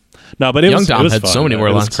little more. No, but Young Dom had fun, so many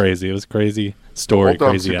more lines. It was crazy. It was crazy story,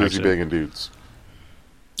 crazy action. Busy banging dudes.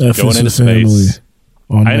 F going into space.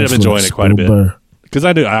 I ended up enjoying it quite a bit because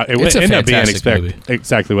I do. It ended up being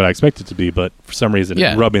exactly what I expected it to be, but for some reason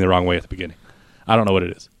it rubbed me the wrong way at the beginning. I don't know what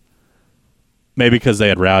it is. Maybe because they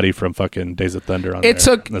had Rowdy from fucking Days of Thunder on there.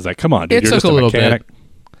 I was like, come on, dude, you're just a mechanic.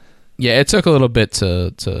 Yeah, it took a little bit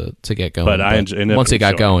to get going. But once it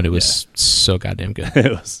got going, it was so goddamn good.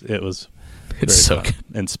 It was. It's so good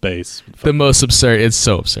in space. The most absurd. It's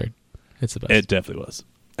so absurd. It's the best. It definitely was.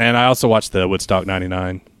 And I also watched the Woodstock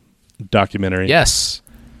 '99 documentary. Yes,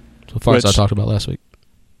 so far as I talked about last week.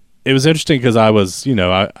 it was interesting because I was,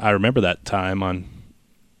 I remember that time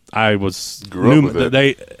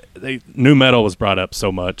new metal was brought up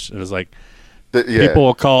so much. It was like people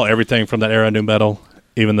will call everything from that era new metal,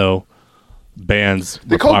 even though bands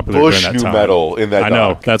were popular Bush during that time. Metal in that. I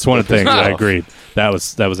know that's one of the things I agreed. That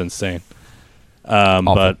was insane.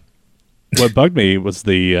 But what bugged me was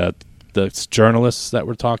the journalists that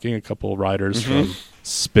were talking. A couple of writers from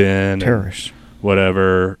Spin, and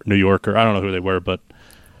whatever, New Yorker. I don't know who they were, but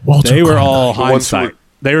they were all hindsight.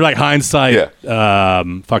 They were like hindsight,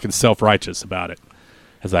 fucking self-righteous about it.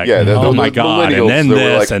 It's like, oh my god, and then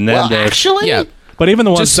this, and then this. Actually, yeah. But even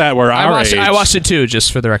the ones that were our age, I watched it too,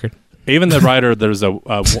 just for the record. Even the writer, there's a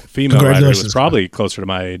female writer who was probably closer to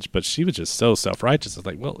my age, but she was just so self-righteous. It's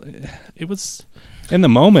like, well, it was in the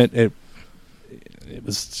moment. It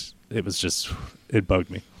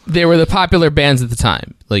bugged me. They were the popular bands at the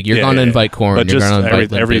time. Like you're going to invite Korn, you're going to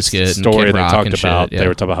invite Limp Bizkit, story and Kid they Rock talked and about. shit, They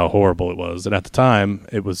were talking about how horrible it was, and at the time,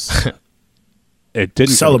 it was. It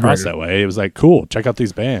didn't come across that way. It was like, cool, check out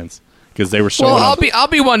these bands because they were showing. Well, I'll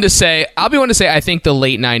be one to say. I think the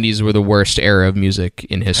late '90s were the worst era of music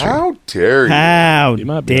in history. How dare you? How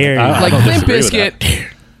dare you? Like Limp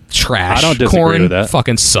Bizkit, trash. I don't disagree Korn with that.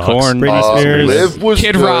 Fucking sucks. Korn, Britney Spears, Liv was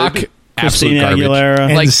Kid good. Rock, absolute garbage.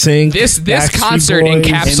 Aguilera, Like NSYNC, this Backstreet concert Boys,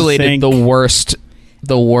 encapsulated NSYNC,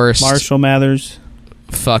 the worst Marshall Mathers.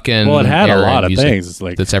 fucking. Well, it had a era lot of music things. It's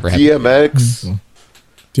like that's ever happened. DMX.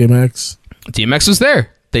 DMX was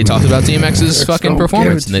there. They talked about DMX's fucking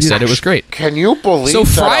performance, and they said it was great. Can you believe? So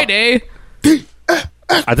Friday,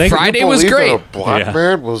 I think Friday was great. That a black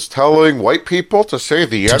man was telling white people to say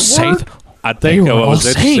the N-word? I think what was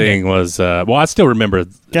interesting was, I still remember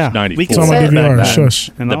 '94. We can say it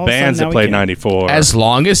back then. The bands that played '94. As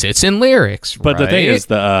long as it's in lyrics, But the thing right? is,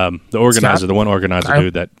 the organizer, the one organizer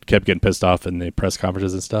dude that kept getting pissed off in the press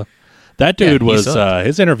conferences and stuff, that dude was,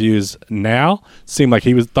 his interviews now seemed like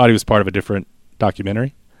thought he was part of a different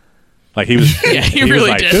documentary. Like he was, he was really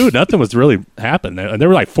like, did. dude, nothing was really happening. And there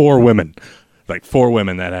were like four women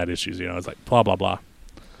that had issues. It's like blah blah blah.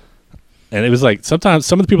 And it was like sometimes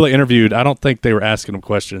some of the people they interviewed, I don't think they were asking them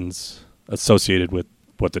questions associated with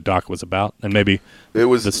what the doc was about, and maybe it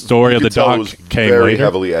was the story of the doc was came very later.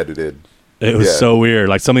 heavily edited. It was so weird.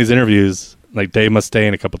 Like some of these interviews, like Dave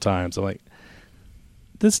Mustaine a couple times. I'm like,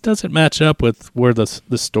 this doesn't match up with where the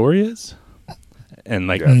story is, and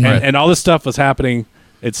like and all this stuff was happening.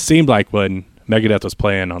 It seemed like when Megadeth was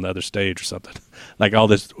playing on the other stage or something, like all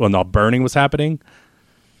this when all burning was happening.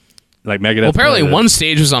 Like Megadeth. Well, apparently one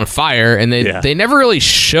stage was on fire, and they never really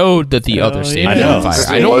showed that the other stage was on fire.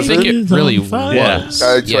 I don't think it really was.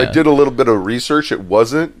 I did a little bit of research. It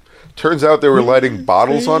wasn't. Turns out they were lighting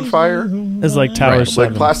bottles on fire. It's like Tower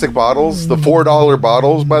 7. Like plastic bottles, the $4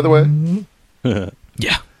 bottles, by the way.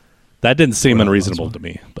 Yeah, that didn't seem unreasonable to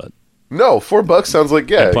me, but. No, $4 sounds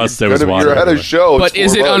like And plus there was water you're at a everywhere. show. But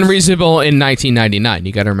is it $4. unreasonable in 1999?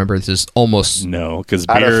 You got to remember this is almost no, because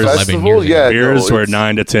at a beers, festival, beers were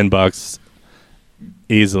 $9 to $10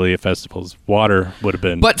 easily at festivals. Water would have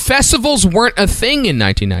been. But festivals weren't a thing in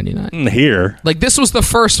 1999. Here, like this was the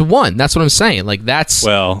first one. That's what I'm saying. Like that's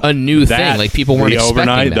a new thing. Like people weren't expecting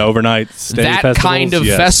that. The overnight stay that festivals, kind of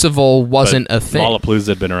festival wasn't a thing. Lollapalooza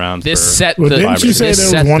had been around. This for set. Didn't you say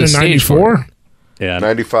there was one in '94? Yeah,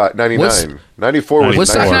 95, 99. 94 was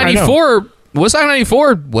Woodstock 94. Woodstock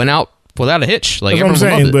 94 went out without a hitch. Like That's what I'm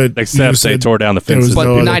everyone loved it. but except they tore down the fences. But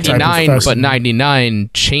no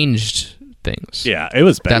 99 changed things. Yeah, it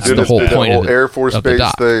was bad. That's the whole point of the Air Force of the Base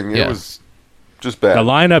doc. thing. Yeah. It was just bad. The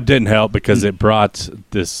lineup didn't help because it brought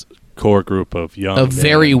this core group of young,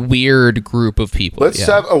 very weird group of people. Let's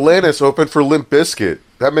have Alanis open for Limp Bizkit.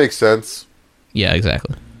 That makes sense. Yeah,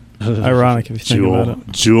 exactly. Ironic if you think about it.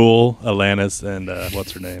 Jewel, Alanis, and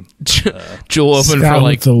what's her name? Jewel open for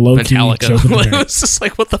like Metallica. It was just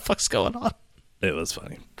like, what the fuck's going on? It was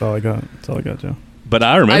funny. That's all I got. That's all I got, Joe. But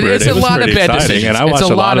I remember It's it. a It was lot of pretty bad exciting, decisions. and I watched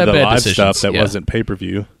It's a lot of the bad live decisions, stuff that yeah. wasn't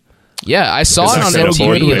pay-per-view. Yeah, I saw it on It's MTV.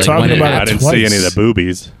 unfortunate. Like, when it I happened. didn't see any of the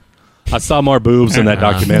boobies. I saw more boobs in that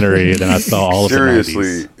documentary than I saw all of the 90s.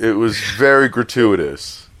 Seriously, it was very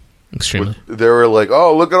gratuitous. Extremely. They were like,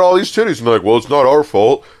 "Oh, look at all these titties," and they're like, "Well, it's not our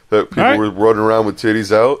fault that people were running around with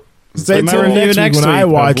titties out." Stay tuned next week when I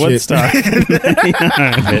watch it. Woodstock. Scott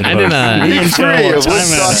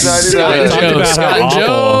and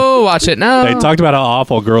Joe, watch it now. They talked about how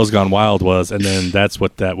awful Girls Gone Wild was, and then that's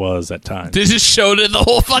what that was at times. They just showed it the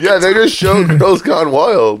whole fucking Yeah, they just showed Girls Gone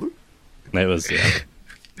Wild. It was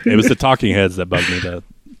the talking heads that bugged me to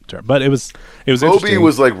turn. But it was Moby interesting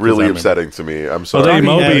was like really 'cause I remember. upsetting to me. I'm So sorry.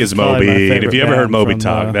 Moby is probably my Moby. And if favorite you ever heard band Moby from,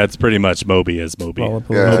 talk, that's pretty much Moby is Moby. Lollapalooza.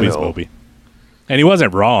 Yeah, I Moby's know. Moby. And he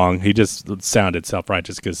wasn't wrong. He just sounded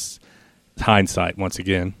self-righteous because hindsight, once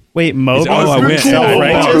again. Wait, Moby? I went.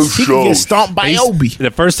 Self-righteous? He can get stomped by Obi.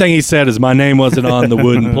 The first thing he said is, my name wasn't on the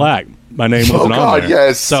wooden plaque. My name wasn't on there.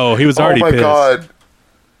 Yes. So he was already pissed. Oh, my God.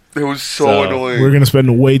 It was so annoying. We're going to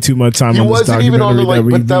spend way too much time on this documentary that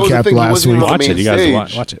we recapped last week. Watch it. You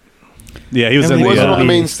guys watch it. Yeah, he was he wasn't on the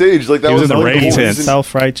main stage. Like, that he was was in the rave tent.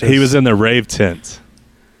 Self-righteous. He was in the rave tent.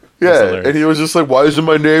 Yeah, and he was just like, why isn't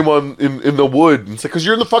my name on in the wood? And it's like, because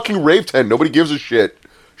you're in the fucking rave tent. Nobody gives a shit.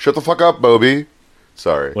 Shut the fuck up, Moby.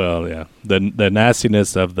 Sorry. Well, yeah. The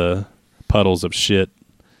nastiness of the puddles of shit.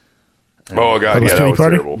 Oh, God, yeah, that was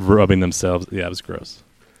terrible. Rubbing themselves. Yeah, it was gross.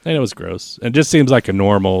 And it was gross. It just seems like a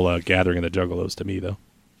normal gathering of the Juggalos to me, though.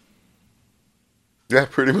 Yeah,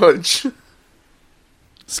 pretty much.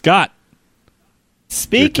 Scott.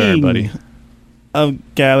 Speaking buddy.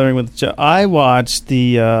 of gathering with I watched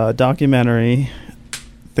the documentary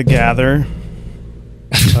The Gather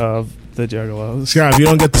of the Juggalos. Scott, if you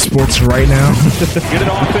don't get the sports right now. Get it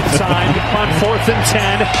off inside on 4th and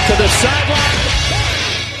 10 to the sideline.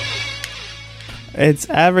 It's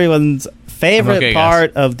everyone's favorite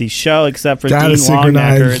part of the show, except for Gotta Dean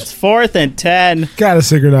synchronize. Longnecker. It's 4th and 10. Gotta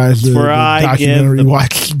synchronize the documentary.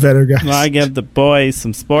 Watch better, guys. I give the boys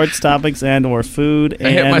some sports topics and or food I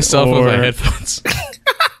hit myself with my or headphones.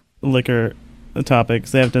 liquor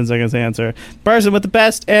topics. They have 10 seconds to answer. Person with the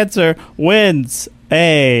best answer wins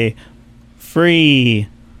a free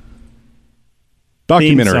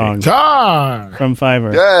documentary theme song from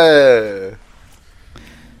Fiverr. Yeah.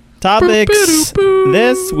 Topics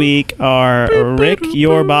this week are Rick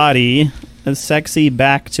Your Body, Sexy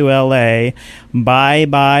Back to LA, Bye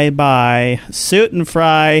Bye Bye, Suit and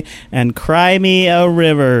Fry, and Cry Me a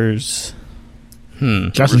Rivers.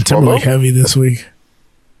 Justin Timberlake heavy this week.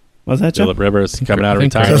 Was that Joe? Phillip Rivers coming out of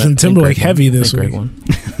retirement. Justin Timberlake heavy this week.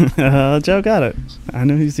 Joe got it. I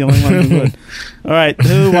knew he's the only one who would. All right,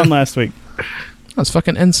 who won last week? That's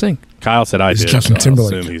fucking NSYNC. Kyle said I did. Justin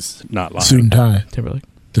Timberlake. I'll assume he's not lying. Suit and tie. Timberlake.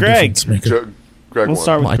 Greg. Greg We'll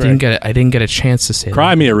start with I Greg. didn't get a chance to say.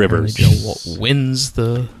 Cry Me a Rivers. What wins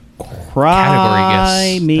the Cry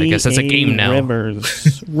category? Me I guess that's a game now.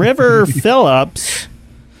 Rivers. River Phillips.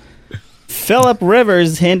 Phillip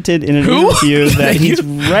Rivers hinted in an interview that he's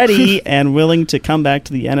ready and willing to come back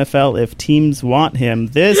to the NFL if teams want him.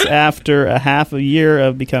 This after a half a year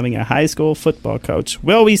of becoming a high school football coach.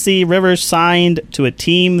 Will we see Rivers signed to a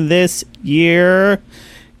team this year?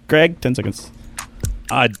 Greg, 10 seconds.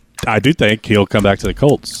 I do think he'll come back to the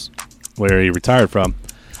Colts, where he retired from.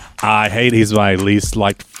 He's my least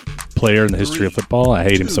liked player in the history of football. I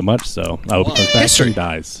hate him so much, so I hope he comes back and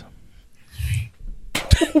dies.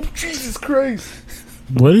 Oh, Jesus Christ.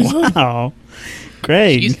 What is that? Wow.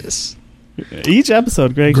 Greg. Jesus. Each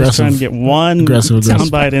episode, Greg's just trying to get one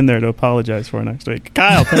soundbite in there to apologize for next week.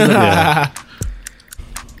 Kyle, 10 seconds.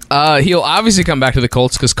 He'll obviously come back to the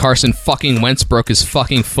Colts because Carson fucking Wentz broke his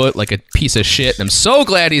fucking foot like a piece of shit. And I'm so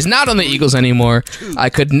glad he's not on the Eagles anymore. I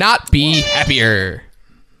could not be happier.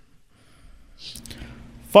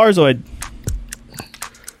 Farzoid.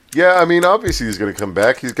 Yeah, I mean, obviously he's going to come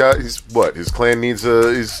back. His clan needs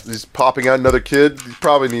he's popping out another kid. He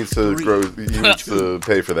probably needs to grow. He needs to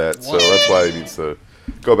pay for that. So that's why he needs to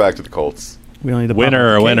go back to the Colts. We only need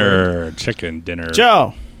the winner, chicken dinner.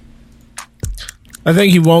 Joe. I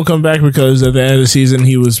think he won't come back because at the end of the season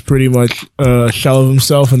he was pretty much a shell of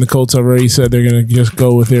himself, and the Colts already said they're going to just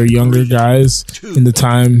go with their younger guys in the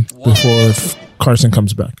time before Carson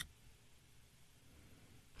comes back.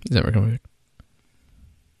 He's never coming back.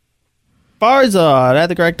 Farzad had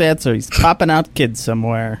the correct answer. He's popping out kids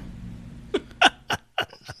somewhere.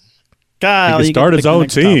 Kyle, he can start his own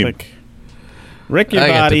team. Topic. Rick Your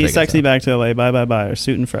Body, Sexy Back to LA, Bye Bye Bye, or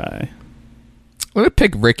Suit and Fry. I'm going to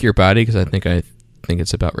pick Rick Your Body because I think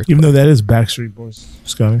it's about Rick. Even though that is Backstreet Boys,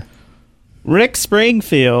 Scotty. Rick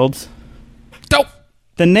Springfield. Dope.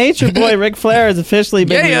 The Nature Boy Ric Flair has officially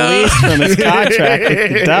been released from his contract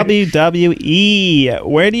with the WWE.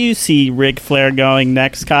 Where do you see Ric Flair going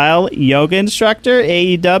next, Kyle? Yoga instructor,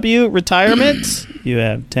 AEW, retirement? You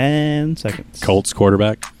have 10 seconds. Colts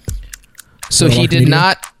quarterback. So he did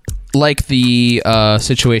not like the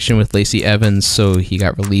situation with Lacey Evans, so he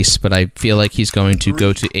got released, but I feel like he's going to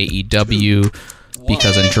go to AEW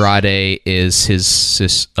because Andrade is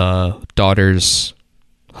his daughter's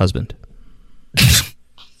husband.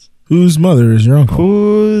 Whose mother is your uncle?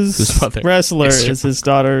 Whose wrestler is his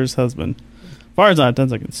daughter's husband? Farzad, 10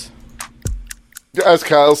 seconds. As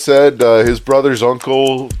Kyle said, his brother's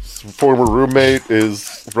uncle, former roommate,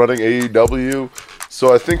 is running AEW.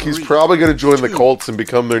 So I think he's probably going to join the Colts and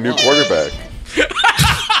become their new quarterback.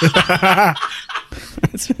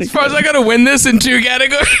 That's As far as I gotta win this in 2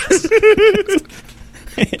 categories.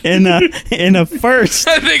 in a first.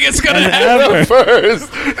 I think it's gonna happen. First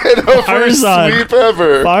sweep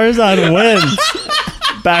ever. Farzad wins.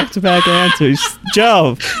 Back-to-back answers.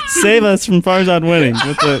 Joe, save us from Farzad winning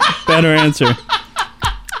with a better answer.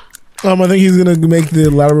 I think he's gonna make the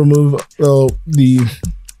lateral move.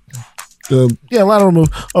 Lateral move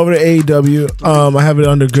over to AEW. I have it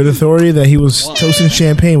under good authority that he was toasting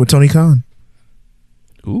champagne with Tony Khan.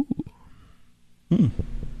 Ooh.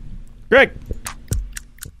 Greg.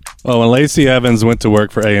 Well, when Lacey Evans went to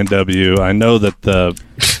work for A&W, I know that the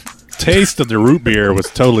taste of the root beer was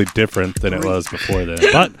totally different than it was before then.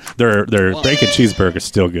 But their bacon cheeseburger is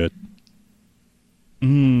still good.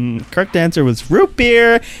 Correct answer was root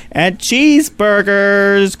beer and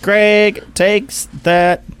cheeseburgers. Greg takes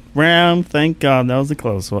that round. Thank God. That was a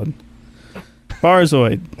close one.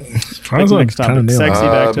 Farzoid. Next topic. Sexy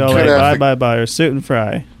back to LA. Bye. Or suit and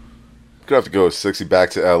fry. Gonna have to go sexy back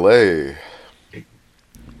to LA.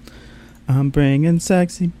 I'm bringing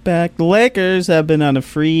sexy back. The Lakers have been on a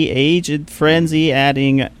free agent frenzy,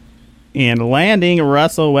 adding and landing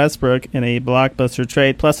Russell Westbrook in a blockbuster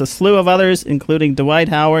trade, plus a slew of others, including Dwight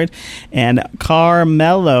Howard and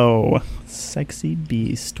Carmelo. Sexy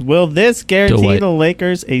beast. Will this guarantee the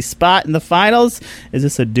Lakers a spot in the finals? Is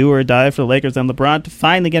this a do or die for the Lakers and LeBron to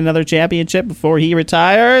finally get another championship before he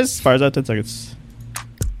retires? As far as 10 seconds.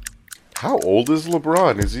 How old is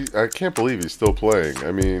LeBron? Is he? I can't believe he's still playing.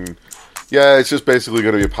 I mean, yeah, it's just basically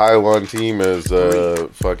going to be a pile-on team, as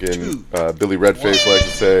fucking Billy Redface likes to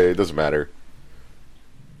say. It doesn't matter.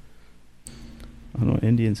 I don't know what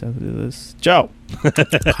Indians have to do this. Joe.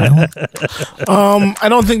 I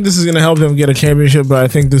don't think this is going to help them get a championship, but I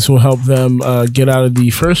think this will help them get out of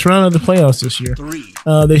the first round of the playoffs this year.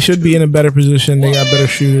 They should be in a better position. They got better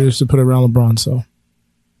shooters to put around LeBron. So,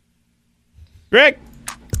 Greg.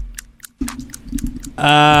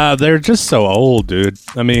 They're just so old, dude.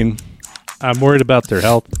 I mean, I'm worried about their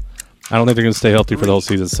health. I don't think they're going to stay healthy for the whole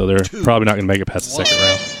season, so they're probably not going to make it past the second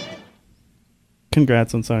round.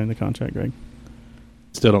 Congrats on signing the contract, Greg.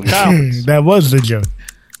 Still don't. That was the joke.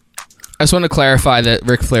 I just want to clarify that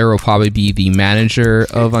Ric Flair will probably be the manager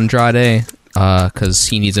of Andrade because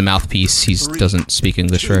he needs a mouthpiece. He doesn't speak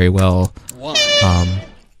English very well.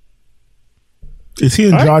 Is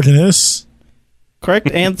he androgynous?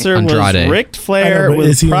 Correct answer was Ric Flair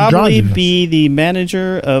will probably be the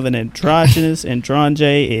manager of an androgynous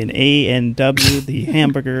Andronje in A&W, the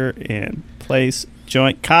hamburger and place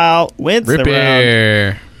joint. Kyle wins the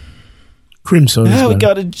round. Cream soda. Now we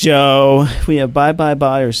go to Joe. We have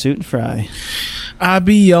bye or suit and fry. I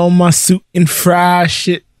be on my suit and fry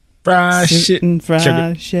shit. Suit and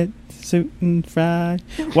fry shit. Suit and fry.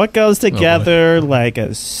 What goes together like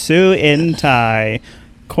a suit and tie?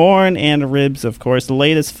 Corn and ribs, of course. The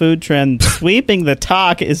latest food trend sweeping the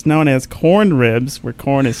talk is known as corn ribs, where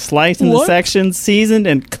corn is sliced into sections, seasoned,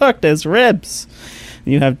 and cooked as ribs.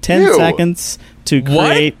 You have 10 seconds to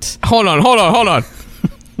create... Hold on.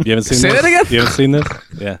 You haven't seen Say this? that again? You haven't seen this?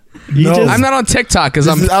 Yeah. I'm not on TikTok because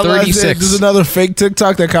I'm 36. This is another fake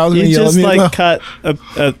TikTok that Kyle's going to yell at me about. Cut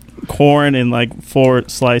a corn in 4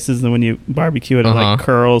 slices, and when you barbecue it, it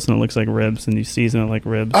curls and it looks like ribs, and you season it like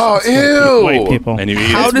ribs. Oh, ew! White people. And you eat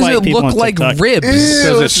How does it look like ribs?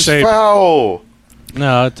 Ew, it's shaped foul.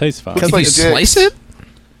 No, it tastes fine. If you slice it?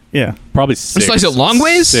 Yeah. Probably 6. You slice it long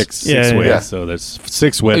ways? Six ways. Yeah. So there's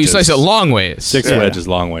 6 wedges. Oh, you slice it long ways? 6 wedges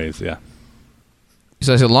long ways, yeah. You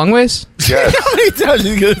slice it long ways? Yes. How many times are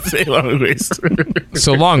you going to say long ways?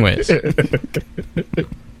 So long ways.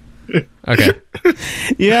 Okay.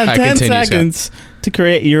 You have 10 seconds to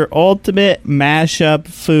create your ultimate mashup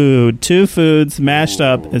food. 2 foods mashed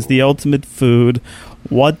up as the ultimate food.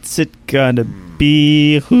 What's it gonna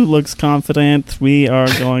be? Who looks confident? We are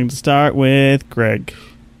going to start with Greg.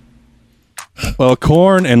 Well,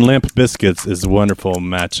 corn and limp biscuits is a wonderful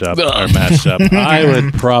mashup. I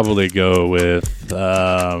would probably go with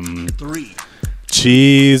 3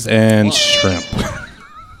 cheese and shrimp.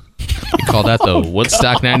 You call that the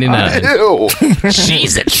Woodstock 99. Ew.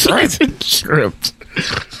 Cheese and shrimp.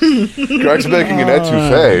 Greg's making an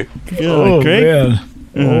etouffee. Oh, Greg?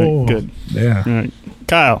 man. Good. Yeah. All right.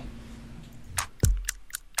 Kyle.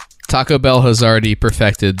 Taco Bell has already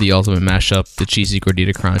perfected the ultimate mashup, the cheesy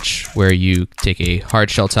gordita crunch, where you take a hard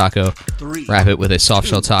shell taco, wrap it with a soft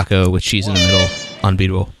shell taco with cheese in the middle.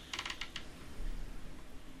 Unbeatable.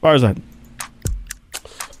 Farzad.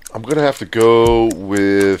 I'm going to have to go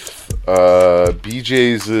with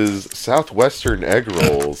BJ's Southwestern egg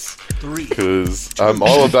rolls. Because I'm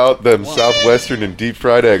all about them Southwestern and deep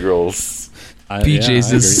fried egg rolls.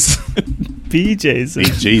 BJ's is... BJ's.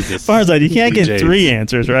 Jesus. Farzad, you can't get BJ's. 3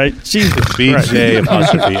 answers, right? Jesus BJ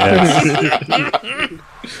apostrophe S.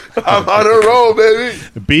 I'm on a roll, baby.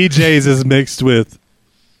 BJ's is mixed with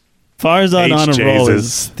Farzad on a roll HJ's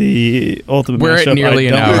is the ultimate We're at mashup. nearly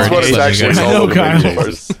an hour. It's what it's actually I know, called.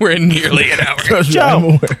 Kyle. We're at nearly an hour. I'm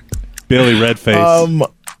aware. Billy Redface.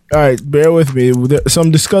 All right, bear with me.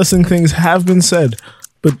 Some disgusting things have been said,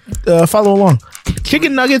 but follow along.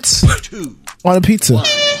 Chicken nuggets on a pizza.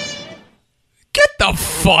 Get the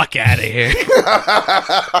fuck out of here.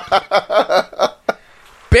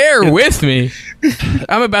 Bear with me.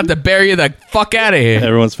 I'm about to bear you the fuck out of here.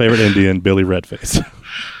 Everyone's favorite Indian, Billy Redface.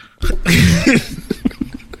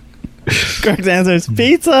 Correct answer is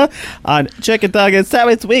pizza on chicken nuggets. That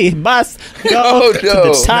means we must go Oh, to no.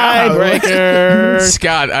 the tiebreaker.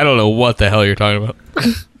 Scott, I don't know what the hell you're talking about.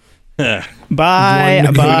 Bye.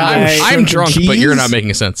 One- Bye. I'm drunk, but you're cheese? not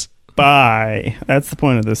making sense. Bye. That's the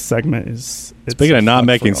point of this segment. Is it's Speaking of not fun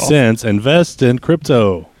making for all. sense, invest in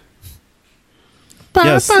crypto.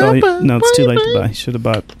 Yes. No, it's too late to buy. Should have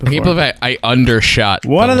bought before. I can't believe I undershot.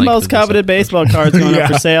 One of the length most this coveted baseball cards going up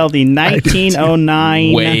for sale, the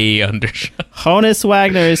 1909 way undershot. Honus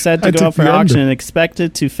Wagner is set to I go took up for the under. auction and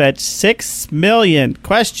expected to fetch $6 million.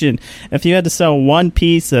 Question: if you had to sell one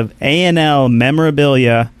piece of A&L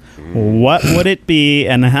memorabilia, what would it be,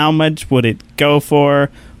 and how much would it go for?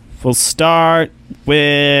 We'll start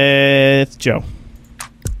with Joe.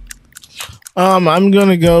 I'm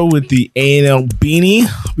gonna go with the A&L beanie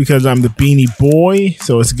because I'm the beanie boy,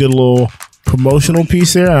 so it's a good little promotional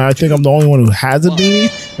piece there. And I think I'm the only one who has a beanie,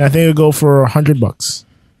 and I think it'll go for $100.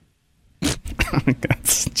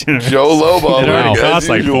 That's generous. Joe Lobo. It already costs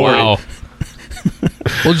like 40. Wow.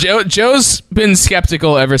 Well, Joe's been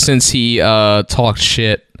skeptical ever since he talked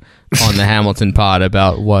shit on the Hamilton pod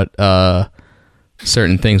about what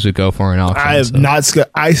certain things would go for in auction. I have not.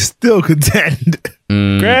 I still contend.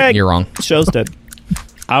 Greg, You're wrong. Show's dead.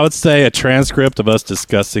 I would say a transcript of us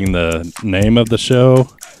discussing the name of the show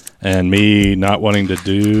and me not wanting to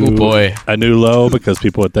do Oh, boy. a new low because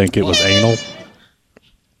people would think it was anal.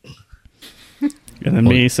 And then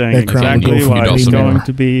me saying that crown exactly go for why you it's also going more.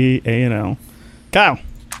 to be A&L. Kyle.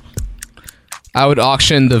 I would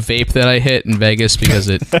auction the vape that I hit in Vegas because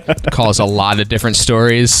it caused a lot of different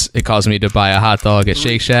stories. It caused me to buy a hot dog at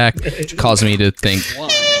Shake Shack. It caused me to think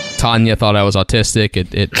Tanya thought I was autistic.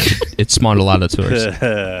 It spawned a lot of tours.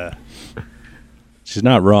 She's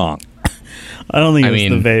not wrong. I don't think I it's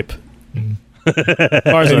mean- the vape.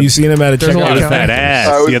 Have you seen him at a There's a lot checkout of Fat counter? ass.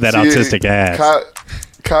 I You would get that see- autistic ass.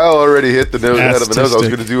 Kyle already hit the nose ahead of the nose. I was Assistic.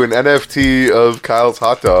 going to do an NFT of Kyle's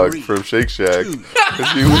hot dog from Shake Shack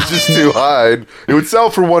because he was just too high. It would sell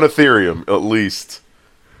for 1 Ethereum at least.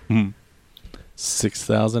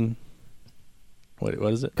 6,000. What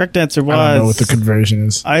is it? Correct answer I don't know what was... the conversion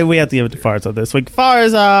is. we have to give it to Farzad this week.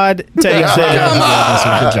 Farzad takes it.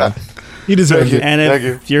 Good job. You deserve Thank you. it. And Thank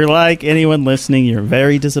if you're like anyone listening, you're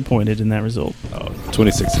very disappointed in that result.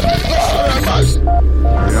 2,600.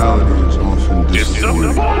 Reality is often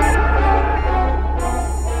disappointing.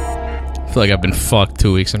 I feel like I've been fucked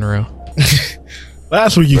 2 weeks in a row.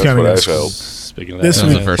 Last week you That's kind of what I got felt. Speaking of This that,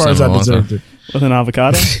 was week, the as first far as time in I a long deserved it. With an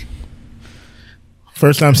avocado?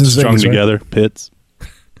 First time since strung Vegas, right? together, pits.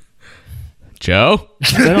 Joe?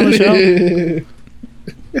 Is that on the show?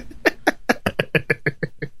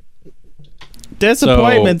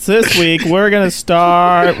 Disappointments this week. We're going to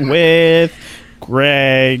start with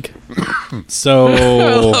Greg. I So,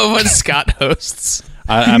 love when Scott hosts.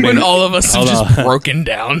 I mean, When all of us have hold just on. broken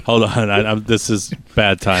down. Hold on, this is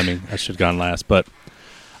bad timing. I should have gone last, but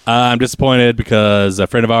I'm disappointed because a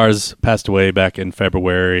friend of ours passed away back in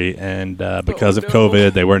February, and because of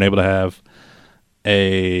COVID, they weren't able to have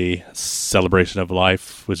a celebration of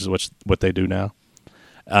life, which is what they do now.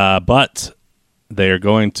 But they are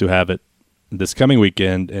going to have it this coming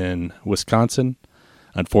weekend in Wisconsin.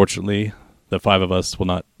 Unfortunately, the 5 of us will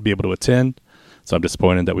not be able to attend, so I'm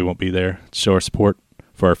disappointed that we won't be there to show our support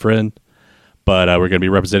for our friend. But we're going to be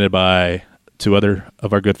represented by 2 other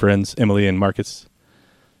of our good friends, Emily and Marcus,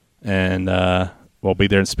 and we'll be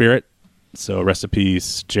there in spirit. So rest in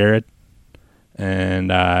peace, Jared.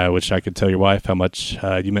 And I wish I could tell your wife how much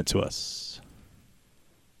you meant to us.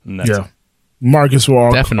 And that's Yeah. Marcus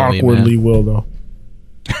will Definitely, awkwardly will though.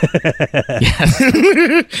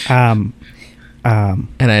 Yes. Um,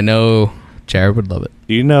 And I know Jared would love it.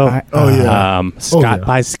 You know, Scott yeah.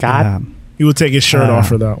 by Scott. He will take his shirt off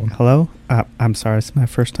for that one. Hello? I'm sorry. It's my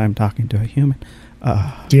first time talking to a human.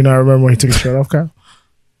 Do you not remember when he took his shirt off, Kyle?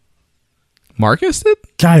 Marcus did?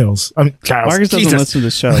 Kyle's. Marcus doesn't Jesus. listen to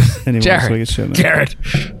the show anymore. Jared. So he shouldn't. Jared.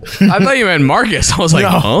 I thought you meant Marcus. I was like,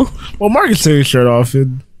 No. huh? Well, Marcus took his shirt off.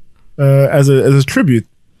 And as a tribute.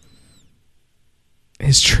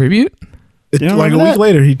 His tribute? Like a week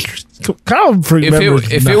later, he Kyle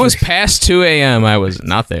if it was past 2 a.m., I was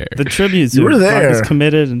not there. The tributes you were there. Marcus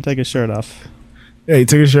committed and take his shirt off. Yeah, he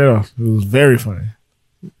took his shirt off. It was very funny.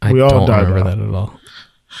 I don't remember that at all.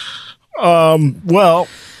 Well,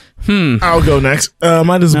 I'll go next.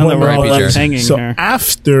 My disappointment. Hanging So here.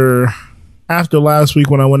 after last week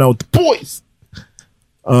when I went out with the boys,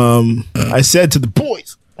 I said to the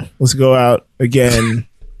boys, "Let's go out again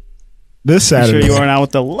this Saturday." Sure you weren't out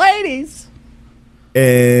with the ladies.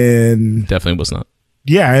 And definitely was not.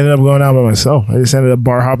 Yeah, I ended up going out by myself. I just ended up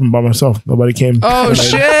bar hopping by myself. Nobody came. Oh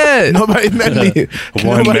shit! Nobody met me.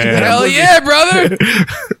 One man. Hell yeah, brother!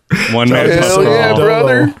 One man. Hell yeah,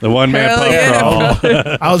 brother! The one man pub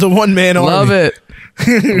crawl. I was a one man army. Love it.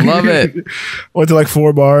 Love it. Went to like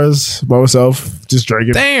 4 bars by myself, just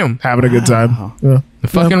drinking. Damn. Having a good time. Yeah. The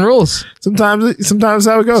fucking rules. Sometimes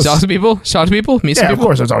how it goes. Talk to people. Meet some Yeah, people. of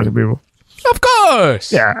course I talk to people. Of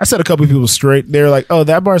course. Yeah, I said a couple of people straight. They were like, "Oh,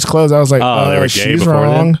 that bar's closed." I was like, they were gay she's before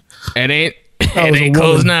wrong." It ain't was a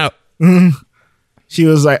closed woman. now. She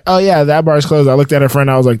was like, "Oh yeah, that bar's closed." I looked at her friend.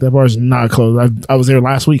 I was like, "That bar's not closed. I was there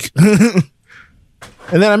last week."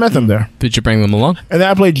 And then I met them there. Did you bring them along? And then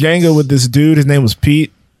I played Jenga with this dude. His name was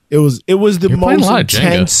Pete. It was the You're playing most a lot of Jenga.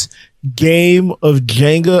 intense game of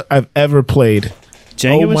Jenga I've ever played.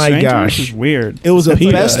 Jenga Oh with my strangers gosh. is weird. It was a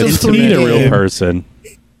best of Is 3 Pete a real game. person?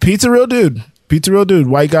 Pete's a real dude.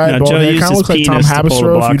 White guy, No, bald Joe hair, used kind of his looks like Tom penis to pull the Haberstroh if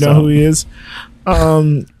you blocks know out. who he is.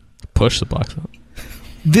 Push the box up.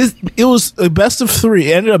 It was a best of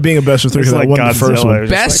 3. It ended up being a best of 3 It's because I like won the first Godzilla. one. It was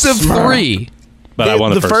just Best like, of 3. But I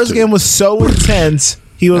won The first 2. game was so intense.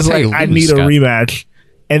 He was That's how like, you "I lose, need a Scott. rematch,"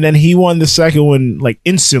 and then he won the second one like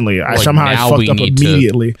instantly. I Like, somehow I now fucked we up need to-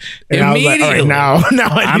 immediately. And I was like, "All right, now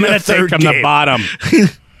I I'm need gonna a take third from game." the bottom.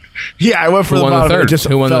 Yeah, I went for Who the won the bottom. third? It just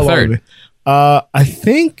Who won the fell third? over me. I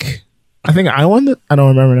think I won it. I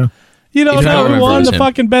don't remember now. You don't If I know who remember, it won was the him.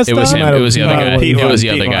 fucking best It was time? him. It was the other guy. Pete It was the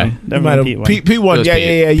Pete other guy. won. He might have Pete won. Pete won. It was Yeah, Pete.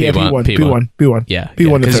 yeah. Pete Pete won. won. Pete won. Yeah. Pete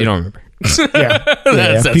won the Because third. you don't remember. Yeah,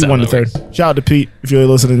 That's Pete won the how it third. Shout out to Pete if you're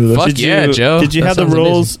listening to this. Fuck yeah, Joe. Did you That have the sounds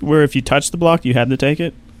rules where if you touched the block, you had to take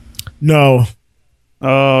it? No.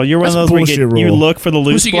 Oh, you're one of That's those where you, bullshit you rule. look for the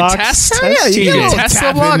loose So you can blocks. test? Yeah, you You get a can little test the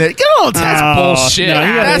tap block? in there. Get a little tap. Bullshit. No, you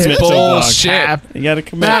gotta That's commit to the block. bullshit. You got to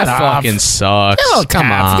commit. That off. fucking sucks. Get a little Come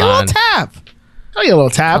tap. Get a on. little tap. Gotta get a little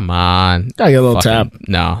tap. Come on. Gotta get a little Fucking- tap.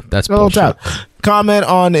 No, that's A little bullshit. tap. Comment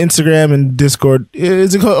on Instagram and Discord.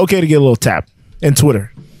 Is it okay to get a little tap? And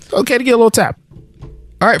Twitter. Okay to get a little tap.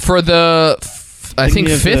 All right, for the I think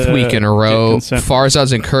you have 5th to week in a get row, consent.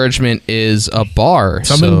 Farzad's encouragement is a bar.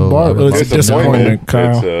 I'm in the So bar. I would It's like a to disappointment.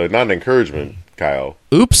 Kyle. It's not an encouragement, Kyle.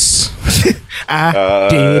 know- Oops. I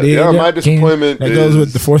did it yeah, my again. disappointment That goes is-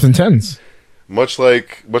 with the 4th and 10s. Much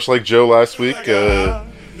like Joe last week,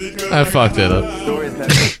 I fucked it up.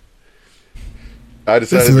 I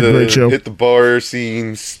This is decided a great to show. hit the bar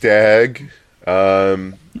scene stag.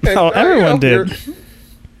 And, everyone did.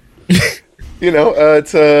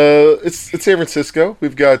 it's San Francisco.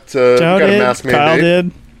 We've got Joe got a did. mask Kyle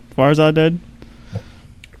mandate, did. Farzad did.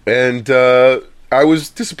 and I was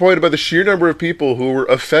disappointed by the sheer number of people who were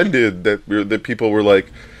offended that people were like,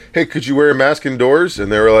 "Hey, could you wear a mask indoors?"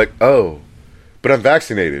 And they were like, "Oh, but I'm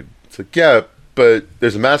vaccinated." It's like, yeah, but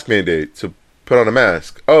there's a mask mandate, so put on a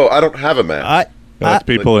mask. Oh, I don't have a mask. That's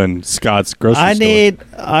people in Scott's grocery I store. need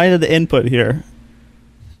the input here.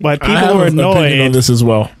 Why I people have were an opinion on annoyed. this as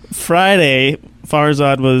well. Friday,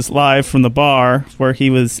 Farzad was live from the bar where he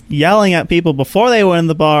was yelling at people before they went in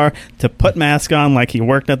the bar to put mask on like he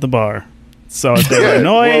worked at the bar. So if they were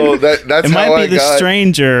annoyed, well, that's it might how be I the got.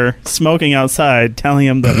 stranger smoking outside telling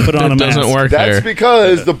him to put on a It mask. doesn't work That's there.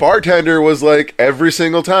 because the bartender was like, every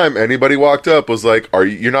single time anybody walked up was like,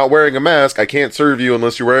 you're not wearing a mask. I can't serve you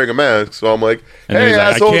unless you're wearing a mask. So I'm like, And hey, he's like, I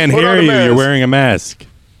assholes, can't put on hear a you. mask. You're wearing a mask.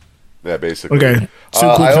 Yeah, basically. Okay. Two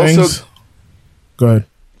quick I things. also Go ahead.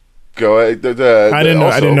 go. I didn't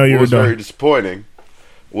know you were was done. very disappointing.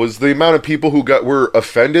 Was the amount of people who were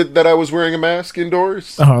offended that I was wearing a mask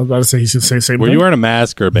indoors? I was about to say he should say same Were thing. you wearing a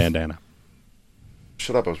mask or a bandana?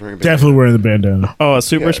 Shut up! I was wearing a bandana. Definitely wearing the bandana. Oh, a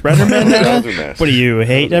super Yeah. spreader I bandana? was wearing a mask. What do you hate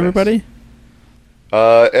I was wearing a everybody?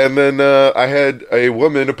 And then I had a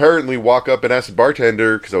woman apparently walk up and ask the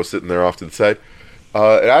bartender, because I was sitting there off to the side,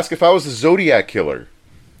 and ask if I was a Zodiac killer.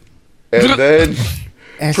 And then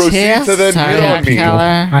proceed to then hit on me.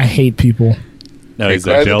 I hate people. No, he's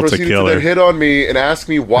And a then Delta proceeded to killer. then hit on me and ask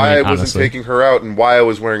me why I mean, I wasn't honestly. taking her out and why I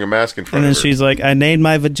was wearing a mask in front And then of her. she's like, I named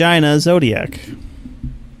my vagina Zodiac.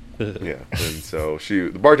 Yeah, and so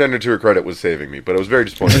the bartender, to her credit, was saving me, but I was very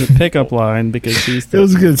disappointed. Pickup line because she's It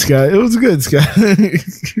was good, Scott. It was good, Scott.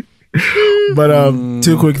 But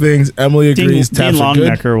two quick things. Emily agrees. Dean Taps are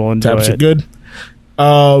good. Longnecker will enjoy Taps are it. good.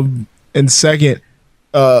 And second,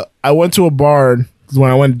 I went to a barn when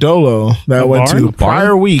I went dolo that I went to the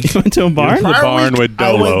prior week. You went to a barn? The barn with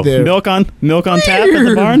Dolo. Milk on tap at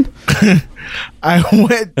the barn? I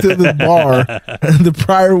went to the bar the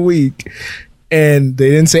prior week, and they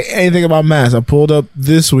didn't say anything about masks. I pulled up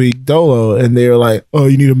this week, Dolo, and they were like, "Oh,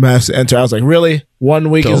 you need a mask to enter." I was like, "Really? 1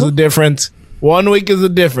 week is the difference? 1 week is the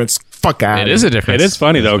difference? Fuck out." It is a difference. It is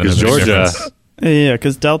funny, though, because Georgia... Yeah,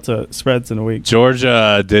 because Delta spreads in a week.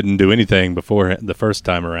 Georgia didn't do anything before the first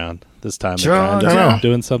time around. This time they're kind of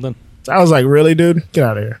doing something. I was like, "Really, dude? Get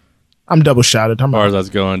out of here." I'm double shotted. As far as I was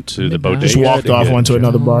going to the bodega. Just walked off, went to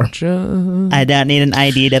another bar. I don't need an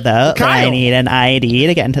ID to vote, but I need an ID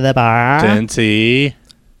to get into the bar. Tinty.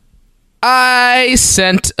 I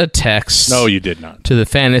sent a text. No, you did not. To the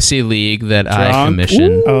fantasy league that I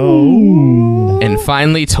commissioned. And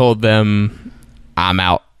finally told them I'm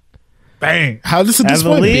out. Bang! How does it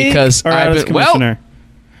display? Because I've been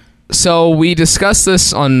so we discussed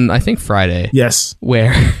this on I think Friday. Yes,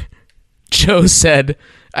 where Joe said,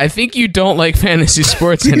 "I think you don't like fantasy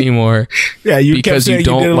sports anymore." Yeah, you because you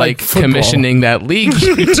don't like commissioning that league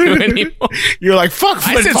you do anymore. You're like, fuck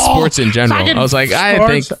football. I said sports in general. I was like, I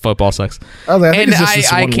think football sucks. And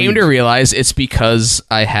I came to realize it's because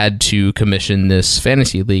I had to commission this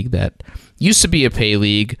fantasy league that used to be a pay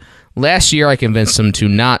league. Last year, I convinced them to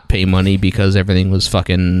not pay money because everything was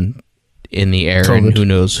fucking in the air and who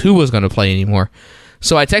knows who was going to play anymore.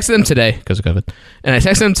 So I texted them today because of COVID. And I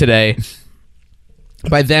texted them today.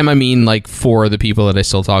 By them, I mean like 4 of the people that I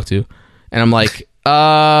still talk to. And I'm like,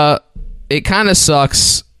 it kind of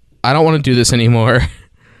sucks. I don't want to do this anymore.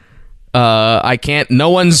 I can't.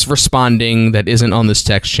 No one's responding that isn't on this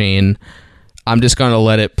text chain. I'm just going to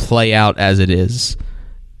let it play out as it is.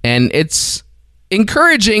 And it's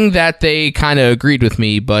encouraging that they kind of agreed with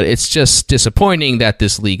me, but it's just disappointing that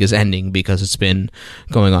this league is ending because it's been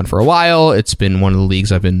going on for a while. It's been one of the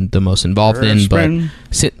leagues I've been the most involved in. But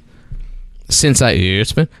since I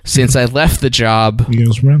left the job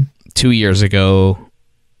 2 years ago,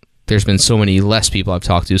 there's been so many less people I've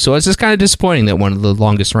talked to. So it's just kind of disappointing that one of the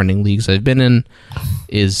longest running leagues I've been in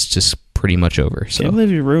is just pretty much over. So Can't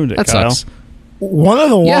believe you ruined it, that Kyle. sucks. One of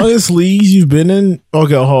the longest leaves you've been in?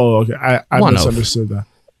 Okay, I misunderstood that.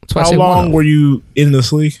 How long were you in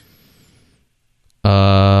this league?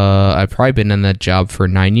 I've probably been in that job for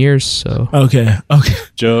 9 years. So okay.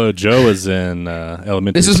 Joe was in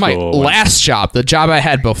elementary. This is my school last job, the job I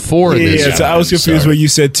had before this. Yeah, so I was confused when you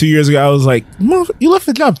said 2 years ago. I was like, you left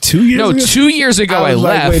the job 2 years ago? No, 2 years ago I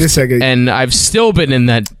left. Wait a second. And I've still been in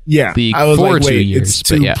that league I was for like, 2 wait, years. it's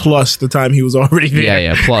 2 plus the time he was already there.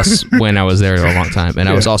 Yeah, plus when I was there a long time, and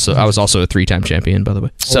I was also a 3-time champion, by the way.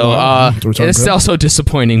 So it's also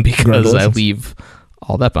disappointing because I leave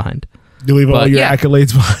all that behind. You leave all your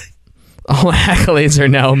accolades behind. All my accolades are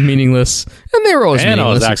now meaningless, and they were always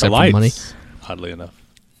meaningless except for money. Oddly enough,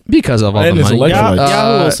 because of all the money.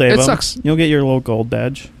 Yahoo will save it them. sucks. You'll get your little gold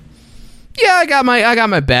badge. Yeah, I got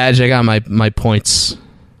my badge. I got my points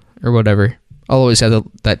or whatever. I'll always have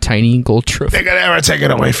that tiny gold trophy. They could never take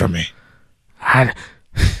it away from me. I'm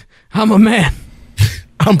a man.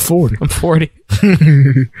 I'm 40. I'm 40.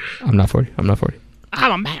 I'm not 40. I'm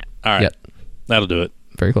I'm a man. all right, that'll do it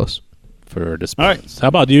very close. for displays. How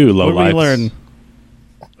about you, low What did we learn?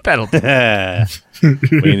 That'll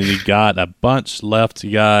we got a bunch left,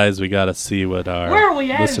 you guys. We got to see what our Where are we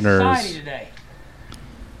at in listeners. society today?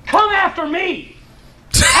 Come after me.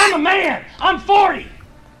 I'm a man. I'm 40.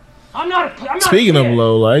 I'm not Speaking a of kid.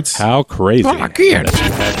 low lights. How crazy. Low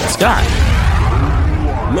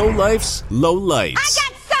life's low lights.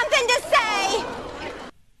 Something to say.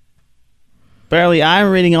 Barely, I'm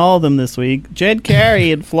reading all of them this week. Jim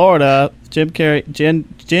Carrey in Florida. Jim Carrey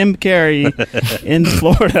in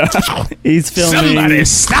Florida. He's filming. Somebody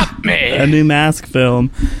stop me! A new Mask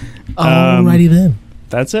film. Alrighty then.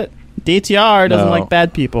 That's it. DTR doesn't like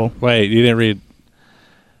bad people. Wait, you didn't read.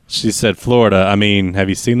 She said Florida. I mean, have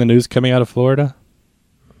you seen the news coming out of Florida?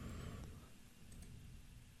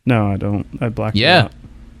 No, I don't. I blacked it Yeah. out.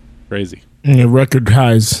 Crazy. Yeah, record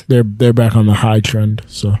highs. They're back on the high trend.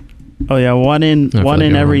 So Oh yeah, one in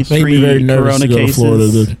every made me 3 very nervous corona to go to cases. Florida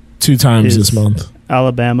the 2 times this month.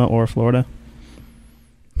 Alabama or Florida.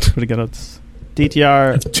 Pretty good odds.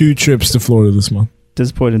 DTR 2 trips to Florida this month.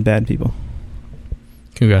 disappointed in bad people.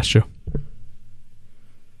 Congrats, Joe.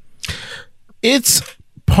 It's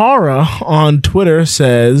Para on Twitter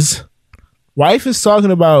says, wife is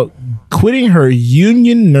talking about quitting her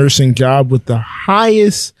union nursing job with the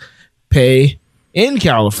highest pay in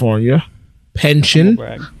California, pension,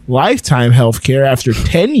 lifetime health care after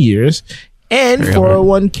 10 years and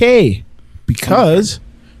 401k because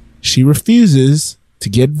she refuses to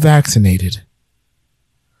get vaccinated.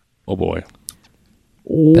 Oh boy.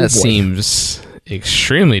 That seems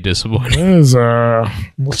extremely disappointing.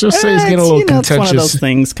 Let's just say it's getting a little contentious. It's one of those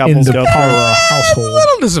things couples in the go through. household. A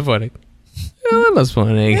little disappointing.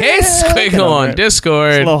 Hey, Squiggle on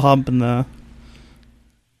Discord. It's a little hump in the...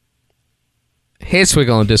 Hey,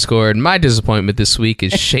 Squiggle on Discord. My disappointment this week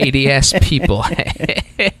is shady-ass people.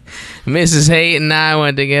 Mrs. Haight and I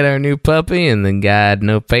went to get our new puppy, and the guy had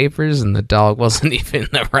no papers, and the dog wasn't even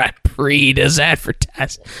the right breed as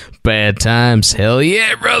advertised. Bad times. Hell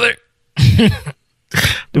yeah, brother. Did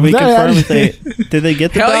we confirm if did they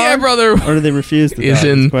get the Hell dog? yeah, brother. Or did they refuse the dog?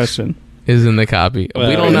 Is question. Is in the copy. Well,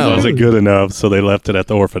 we don't know. It wasn't good enough, so they left it at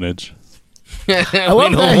the orphanage. I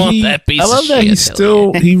love that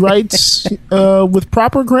he writes with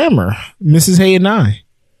proper grammar. Mrs. Hay and I.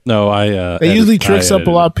 No, that usually trips up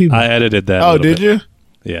a lot of people. I edited that. Oh, did you?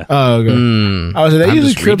 Yeah. Oh, okay. I was like, that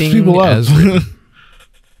usually trips people up.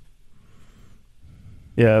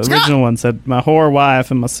 Yeah, the original one said my whore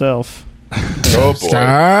wife and myself. Oh boy.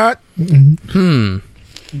 Scott.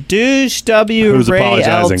 Douche W Ray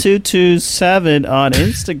L227 on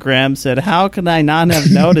Instagram said, "How can I not have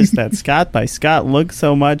noticed that Scott by Scott looks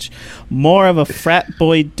so much more of a frat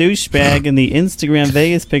boy douchebag in the Instagram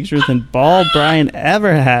Vegas picture than Ball Brian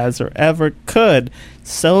ever has or ever could?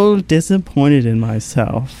 So disappointed in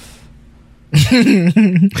myself."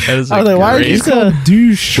 That is I was like, why are you so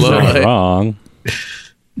douche? Wrong.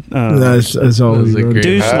 That's all.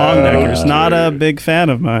 Douche Longneckers, not a big fan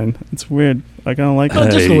of mine. It's weird. Like, I don't like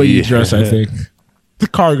that. Just the way you dress, I think. The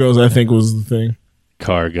cargos, I think, was the thing.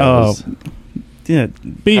 Cargos. Oh, yeah.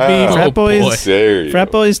 Beep, beep. Frat boys. Boy.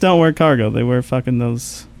 Frat boys don't wear cargo. They wear fucking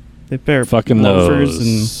those. They wear fucking loafers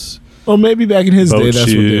those. Well, maybe back in his boat day,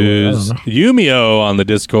 that's shoes. what they were. Yumio on the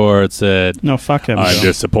Discord said, "No, fuck him. I'm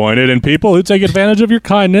disappointed in people who take advantage of your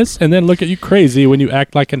kindness and then look at you crazy when you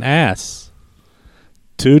act like an ass.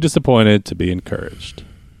 Too disappointed to be encouraged."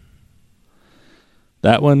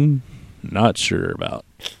 That one, not sure about.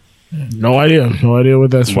 No idea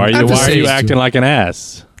what that's. Why are you acting like an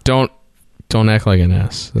ass? Don't act like an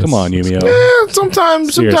ass. Come on, Yumio. Yeah,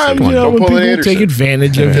 sometimes when people take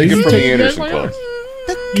advantage of Take you, it from the Anderson Club.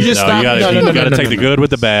 You just stop. You gotta take the good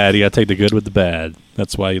with the bad. You gotta take the good with the bad.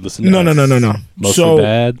 That's why you listen to us. No. Mostly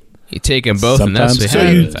bad. You take them both, and that's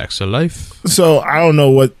the facts of life. So I don't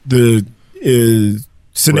know what the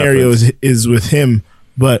scenario is with him,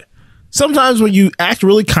 but sometimes when you act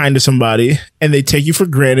really kind to somebody and they take you for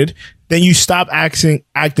granted, then you stop acting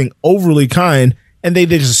overly kind, and they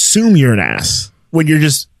just assume you're an ass when you're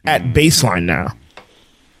just at baseline now.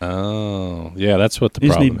 Oh, yeah, that's what the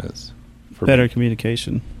problem is. Better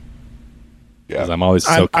communication. Yeah, I'm always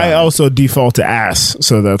so kind. I also default to ass,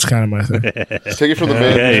 so that's kind of my thing. Take it from the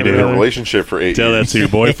man who's been in a relationship for 8 years. Tell that to your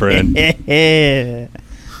boyfriend.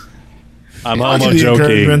 I'm homo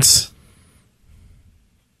joking.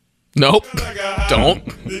 Nope. Don't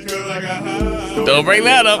bring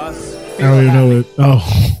that up. I don't even know what.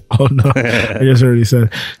 Oh no! I just already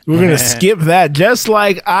said we're gonna skip that. Just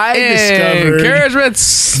like I discovered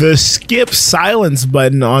encouragements, the skip silence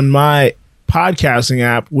button on my podcasting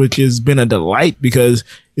app, which has been a delight because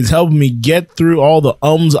it's helping me get through all the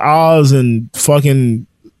ums, ahs, and fucking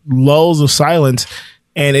lulls of silence.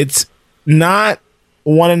 And it's not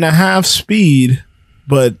 1.5 speed,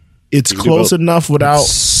 but it's close enough without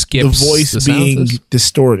the voice being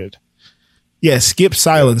distorted. Yeah, skip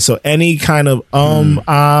silence. So any kind of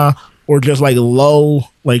or just like low,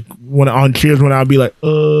 like when on Cheers when I'll be like,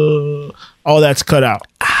 all that's cut out.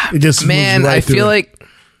 It just man, right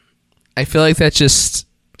I feel like that just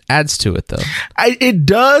adds to it though. It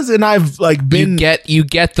does, and I've like been you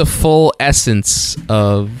get the full essence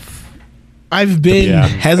of. I've been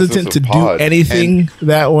hesitant to do anything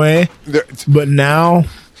that way, but now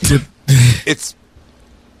it's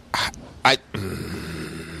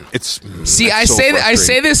see. I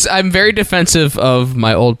say this. I'm very defensive of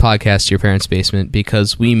my old podcast, Your Parents' Basement,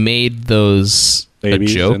 because we made those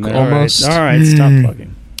babies a joke almost. All right, stop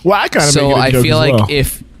plugging. Well, I kind of so I feel like well.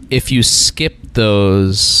 if you skip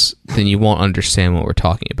those, then you won't understand what we're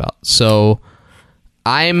talking about. So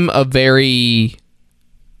I'm an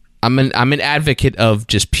advocate of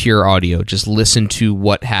just pure audio. Just listen to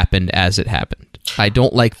what happened as it happened. I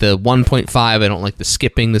don't like the 1.5. I don't like the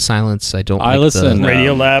skipping the silence. I don't like the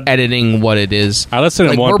Radio Lab editing what it is. I listen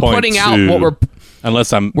at 1.2. We're putting out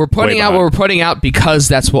what we're putting out because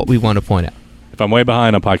that's what we want to point out. If I'm way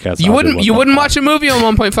behind on podcasts, you wouldn't watch a movie on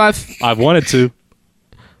 1.5. I've wanted to.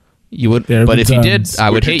 You would, but if you did, I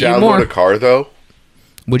would hate you more. Would you download a car though?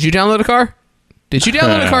 Would you download a car? Did you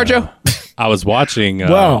download a car, Joe? I was watching.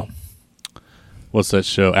 Well, what's that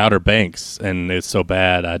show? Outer Banks, and it's so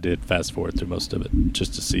bad I did fast forward through most of it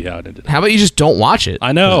just to see how it ended. How about you just don't watch it?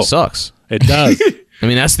 I know it sucks. It does. I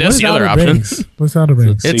mean, that's the other option. Banks? What's Outer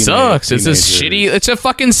Banks? It sucks. It's a shitty. It's a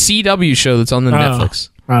fucking CW show that's on the Netflix.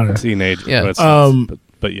 Teenagers. Yeah.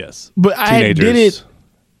 But yes. But teenagers.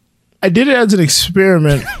 I did it as an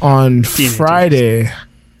experiment on Friday,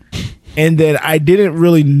 and then I didn't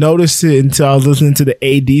really notice it until I was listening to the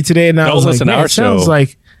AD today, and I was like, man, it sounds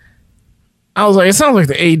like. I was like, it sounds like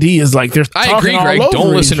the AD is like they're talking I agree, Greg. all over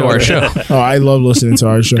Don't listen each to our other. show. Oh, I love listening to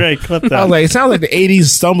our show. Greg, clip that. I was like, it sounds like the AD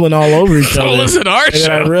is stumbling all over each other. Don't listen to our and show.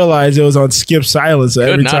 then I realized it was on skip silence. So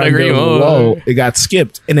every not time agree there was a more. lull, it got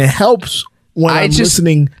skipped, and it helps when I'm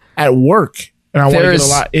listening at work and I want to get a There's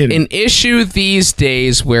lot in. an issue these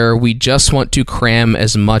days where we just want to cram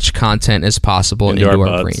as much content as possible into our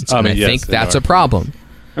butts. brains, I and mean, I yes, think in that's our- a problem.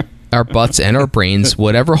 Our butts and our brains,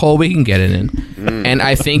 whatever hole we can get it in, and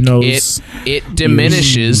I think Nose. it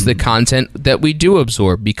diminishes the content that we do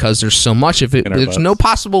absorb because there's so much of it. In our There's butts. no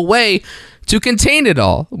possible way to contain it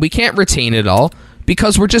all. We can't retain it all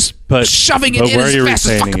because we're just shoving it but in where as are you fast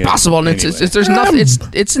as retaining fucking it possible, and anyway? it's there's nothing.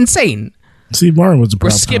 It's insane. See, Martin was the We're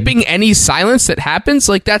problem. skipping any silence that happens.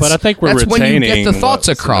 Like that's. But I think we're that's when you get retaining the thoughts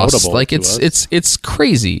what's across. notable Like to it's us. it's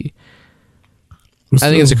crazy. I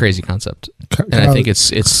think it's a crazy concept, and I think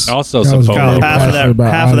it's also That some was phone Kyle. half of that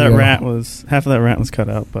About half of that audio. rant was cut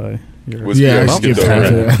out by your. Was Yeah, I well, skipped over half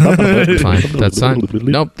it. of that. fine. That's fine.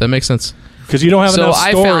 Nope, that makes sense. because you don't have So enough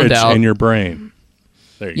I found storage out- in your brain.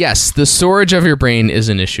 There you Yes, the storage of your brain is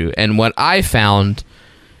an issue, and what I found,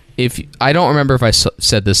 I don't remember if I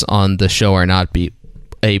said this on the show or not, but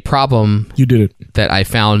a problem You did it. that I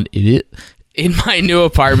found in my new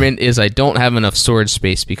apartment is I don't have enough storage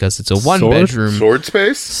space because it's a one bedroom. Sword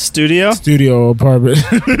space? Studio? Studio apartment.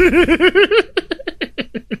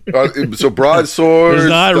 So broadswords. There's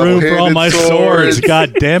not room for all double-handed my swords.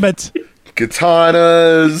 God damn it!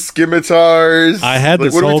 Katanas, scimitars. I had Like,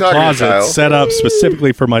 this what are we whole talking, closet Kyle? set up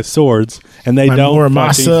specifically for my swords, and they My don't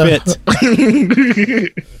fucking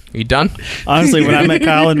Muramasa. fit. You done? Honestly, when I met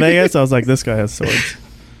Kyle in Vegas, I was like, this guy has swords.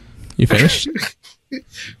 You finished?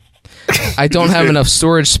 I don't have enough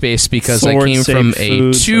storage space because I Swords, came saved from a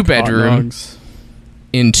foods, like hot 2-bedroom dogs.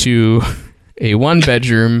 into a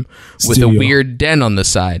 1-bedroom with a Studio. weird den on the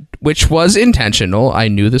side, which was intentional. I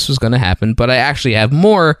knew this was going to happen, but I actually have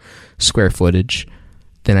more square footage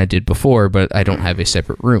than I did before, but I don't have a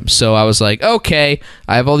separate room. So I was like, okay,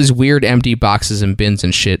 I have all these weird empty boxes and bins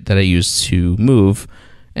and shit that I use to move,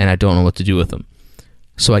 and I don't know what to do with them.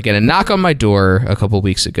 So I get a knock on my door a couple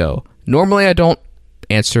weeks ago. Normally I don't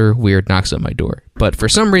answer weird knocks on my door, but for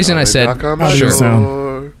some reason I said, Knock on my Sure.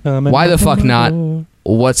 door. why the fuck not?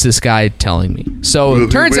 What's this guy telling me? So We'll it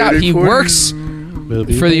be turns out waiting he for works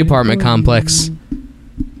for the apartment complex.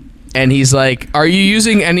 And he's like, are you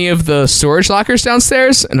using any of the storage lockers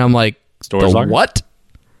downstairs? And I'm like, Storage the lockers? what?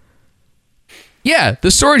 Yeah, the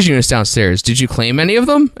storage units downstairs. Did you claim any of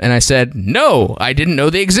them? And I said, no, I didn't know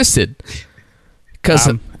they existed. Because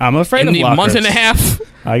I'm afraid in of the lockers. month and a half,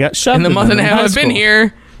 I got shoved in the month them and a in half high I've been school.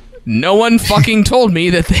 here, no one fucking told me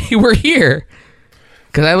that they were here.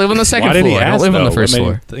 Because I live on the second Why did he floor. I don't ask, live on the though? first What made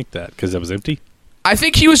floor. him think that? Because it was empty? I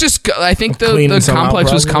think he was just. I think the Cleaning some out,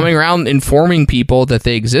 complex was probably. coming around informing people that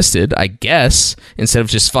they existed. I guess instead of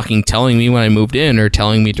just fucking telling me when I moved in or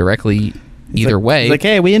telling me directly. Either way, It's like,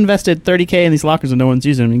 hey, we invested $30K in these lockers and no one's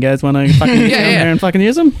using them. You guys want to fucking get down yeah. there and fucking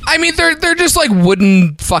use them? I mean, they're just like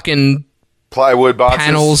wooden fucking Plywood boxes.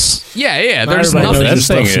 panels. Yeah. Not There's everybody The nothing. knows best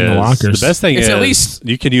thing stuff's in the is, lockers. the best thing It's is at least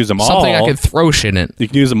you can use them all. Something I could throw shit in. You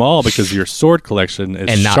can use them all because your sword collection is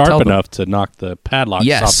And not tell sharp them. enough to knock the padlocks off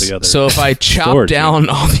Yes. the other. So if I chop storage down unit.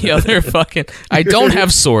 all the other fucking, I don't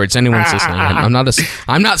have swords. Anyone's listening?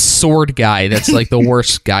 I'm not sword guy. That's like the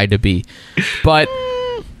worst guy to be. But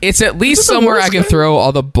it's at least somewhere I can throw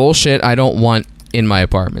all the bullshit I don't want in my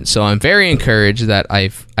apartment. So I'm very encouraged that I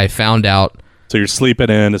found out So you're sleeping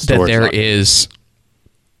in a that storage there locker. is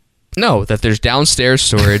that there's downstairs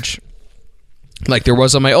storage like there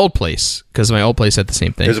was on my old place, because my old place had the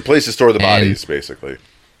same thing. There's a place to store the And bodies, basically.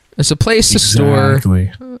 There's a place to store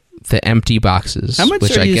Exactly. the empty boxes, How much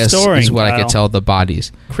which are I you guess storing, is what I Kyle? could tell the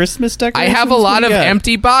bodies. Christmas I decorations? have a What lot do of you got?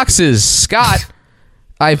 empty boxes, Scott.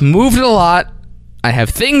 I've moved a lot. I have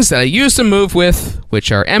things that I used to move with,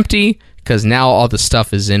 which are empty, because now all the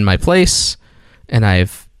stuff is in my place, and I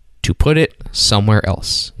have to put it somewhere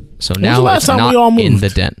else. So the now last it's time not we all in moved? the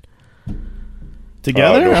den.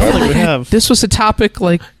 Together? no I don't think we have. This was a topic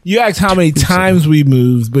like You asked how many times we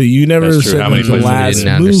moved, but you never That's true. said How many the places we last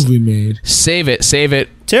didn't move understand. we made. save it.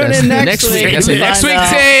 Tune in next week. That's next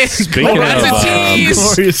week, That's a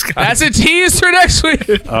tease. That's a tease for next week.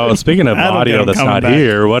 Oh, speaking of audio that's not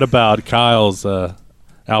here, what about Kyle's Al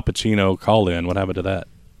Pacino call-in? What happened to that?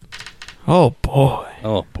 Oh boy.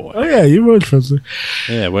 Oh boy. Oh yeah, you were interested.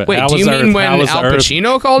 Yeah. Wait, do you mean when Al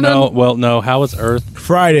Pacino called in? No. Well, no. How was Earth?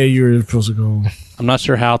 Friday, you were supposed to go. I'm not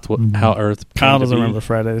sure how Earth. Kyle doesn't remember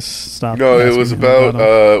Fridays. Stop. No, it was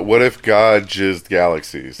about what if God jizzed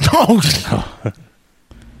galaxies.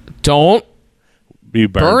 Don't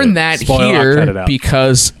burn it. that Spoiler, here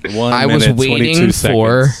because I was waiting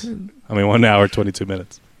for. 1 hour 22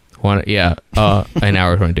 minutes. An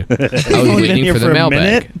hour 22. I was waiting for the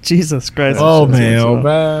mailbag. Jesus Christ! Oh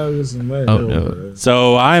mailbag! Oh no!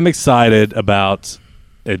 So I'm excited about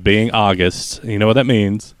it being August. You know what that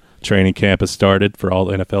means? Training camp has started for all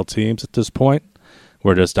the NFL teams at this point.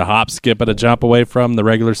 We're just a hop, skip, and a jump away from the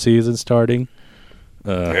regular season starting.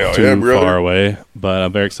 Far away, but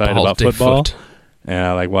I'm very excited about football, and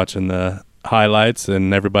I like watching the highlights.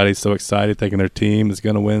 And everybody's so excited, thinking their team is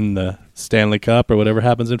going to win the Stanley Cup or whatever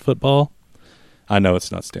happens in football. I know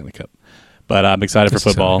it's not Stanley Cup, but I'm excited for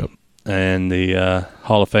football and the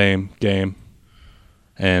Hall of Fame game.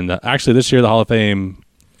 And actually, this year the Hall of Fame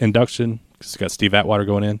induction, it's got Steve Atwater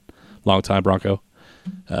going in, longtime Bronco.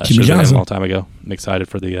 Should have been a long time ago. I'm excited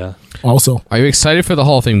for the. Also, are you excited for the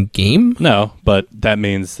Hall of Fame game? No, but that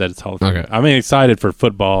means that it's Hall of Fame. Okay. I mean, excited for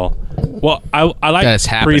football. Well, I like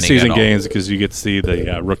preseason games because you get to see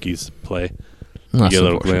the rookies play. You get a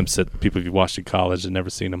little glimpse at people you've watched in college and never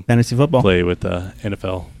seen them fantasy football play with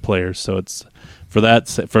NFL players. So it's for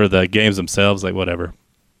the games themselves, like whatever.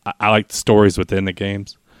 I like the stories within the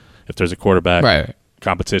games. If there's a quarterback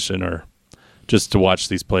competition or just to watch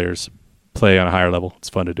these players play on a higher level, it's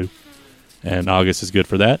fun to do. And August is good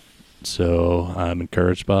for that. So I'm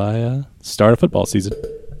encouraged by start of football season.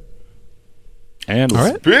 And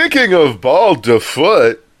speaking of ball to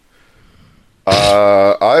foot,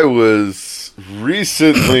 I was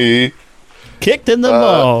recently kicked in the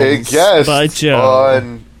balls a guest by Joe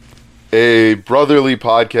on a brotherly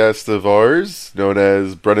podcast of ours known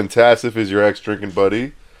as Brennan Tassif is your ex-drinking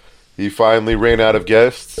buddy. He finally ran out of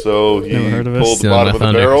guests, so he pulled the bottom of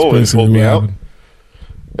the barrel and pulled me out.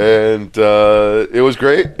 And it was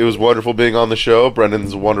great. It was wonderful being on the show.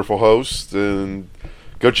 Brendan's a wonderful host. And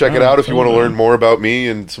go check it out if you want to learn more about me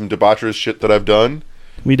and some debaucherous shit that I've done.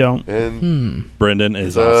 We don't. And Brendan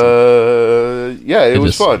is awesome. Yeah, it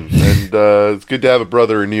was fun. And it's good to have a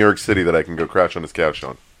brother in New York City that I can go crash on his couch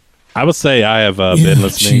on. I would say I have been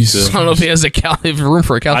listening to... I don't know if he has room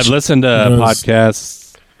for a couch. I've listened to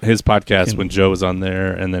podcasts, his podcast when Joe was on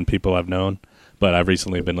there, and then people I've known. But I've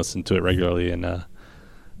recently been listening to it regularly, and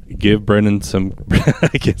give Brennan some...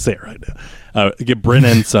 I can't say it right now. Give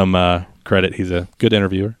Brennan some credit. He's a good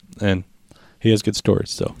interviewer, and he has good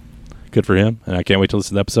stories, so good for him. And I can't wait to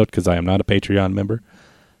listen to the episode because I am not a Patreon member.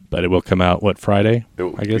 But it will come out, Friday? It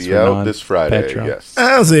will be out this Friday, yes.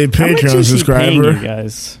 As a Patreon subscriber,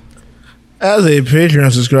 guys. As a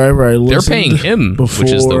Patreon subscriber, I listened. They're paying him,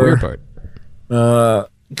 which is the weird part.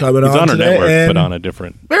 Coming He's on our today, network, but on a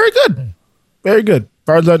different. Very good, very good.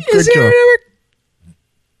 Farzad, great show.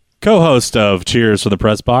 Co-host of Cheers for the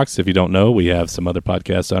Press Box. If you don't know, we have some other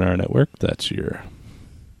podcasts on our network that you're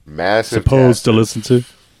supposed to listen to.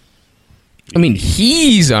 I mean,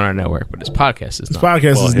 he's on our network, but his podcast is not.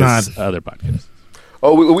 His podcast is not. Other podcast.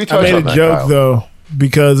 Oh, we touched on that. I made a joke though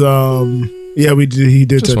because yeah, we did. He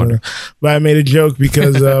did. But I made a joke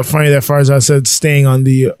because funny that Farzad said staying on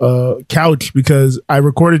the couch because I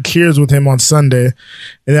recorded Cheers with him on Sunday,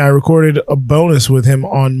 and then I recorded a bonus with him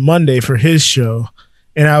on Monday for his show.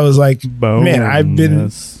 And I was like, man, I've been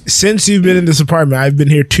since you've been in this apartment. I've been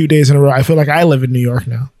here 2 days in a row. I feel like I live in New York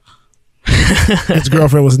now. His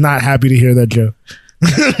girlfriend was not happy to hear that joke.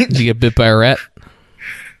 Did you get bit by a rat?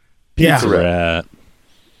 Pizza rat.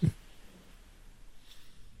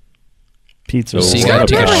 Pizza. So you got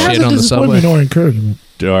to take a shit on the subway. Or encouragement.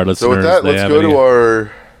 To our listeners, so with that, let's go to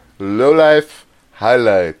our low-life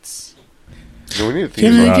highlights. Do we need a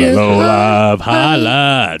theme song? Low-life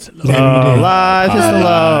highlights. Low-life is the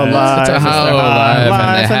low-life. It's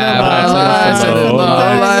a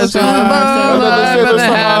low-life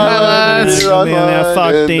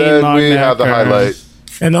and then we have the highlight.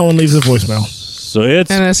 And no one leaves a voicemail. So and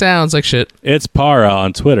it sounds like shit. It's Para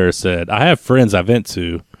on Twitter said, I have friends I vent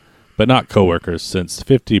to, but not coworkers, since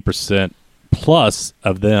 50% plus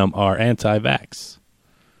of them are anti-vax.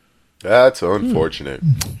 That's unfortunate.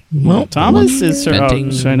 Well, Thomas is should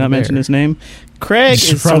I not mention his name? Craig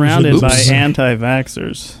is surrounded by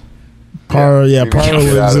anti-vaxxers. Para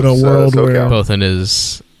lives in a world where both in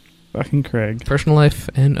his Fucking Craig. Personal life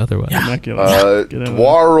and otherwise.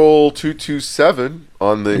 Dwarrel227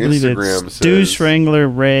 on the Instagram Stu says, Strangler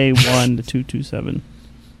Ray 1-227.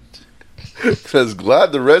 says,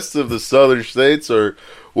 glad the rest of the southern states are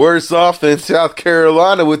worse off than South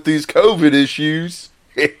Carolina with these COVID issues.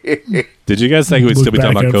 Did you guys think we'd still be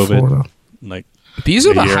talking about COVID? Like, these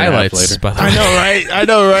are the highlights, by the way. I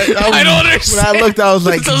know, right? I don't understand. When I looked, I was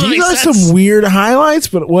like, This doesn't these make are sense. some weird highlights,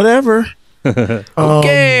 but whatever.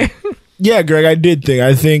 Okay. Yeah, Greg, I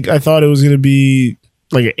thought it was going to be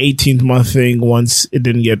like an 18-month thing once it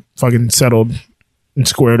didn't get fucking settled and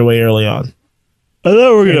squared away early on. I thought we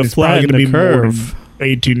were And going to it's probably flatten gonna the be more curve. than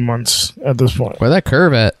 18 months at this point. Where that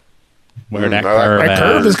curve at? where that curve That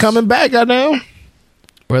curve is coming back, I know.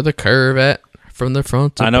 Where the curve at? From the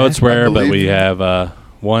front to I know back? it's rare, but believe we you. have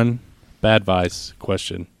one bad advice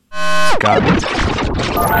question. Scott.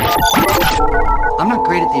 I'm not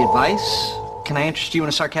great at the advice. Can I interest you in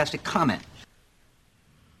a sarcastic comment?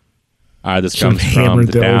 All right, this Should've comes from hammered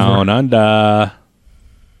the that Down Under.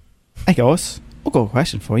 Hey guys, I've got a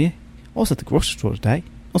question for you. I was at the grocery store today.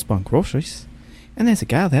 I was buying groceries. And there's a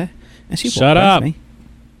gal there. And she Shut walked up. past me.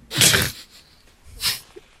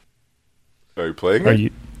 Are you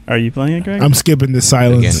playing? Are you playing it, Greg? I'm skipping the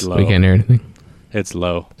silence. We can't hear anything. It's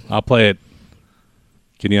low. I'll play it.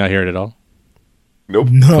 Can you not hear it at all? Nope.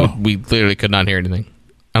 No, We literally could not hear anything.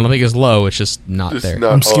 I don't think it's low. It's just not Just there.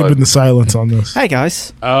 not I'm skipping on. the silence on this. Hey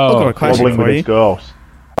guys, I've got Oh, a question Wobbling for with you. these girls.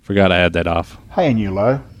 forgot I had that off. Hey,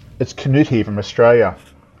 Nulo. It's Canute here from Australia.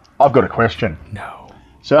 I've got a question. No.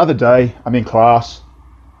 So the other day, I'm in class.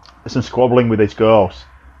 There's some squabbling with these girls.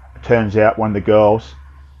 It turns out one of the girls,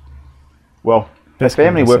 well, their Best girl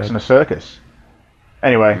family I works said. in a circus.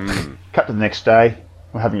 Anyway, cut to the next day.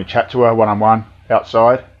 We're having a chat to her one-on-one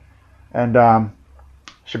outside. And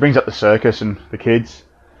she brings up the circus and the kids.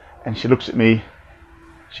 And she looks at me.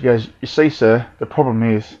 She goes, you see, sir, the problem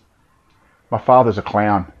is my father's a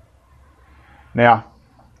clown. Now,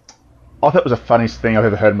 I thought it was the funniest thing I've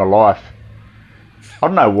ever heard in my life. I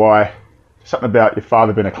don't know why. Something about your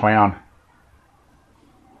father being a clown.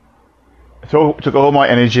 It took all my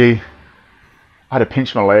energy. I had to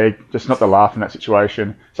pinch my leg just not to laugh in that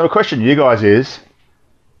situation. So the question to you guys is,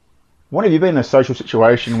 when have you been in a social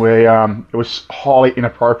situation where it was highly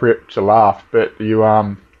inappropriate to laugh, but you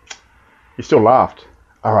still laughed?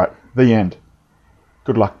 All right, the end.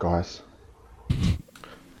 Good luck, guys.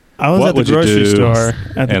 I was What at the would you grocery do store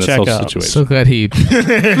at the in a social checkout. situation? So glad he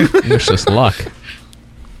wished us luck.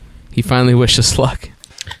 He finally wished us luck.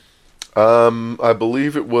 I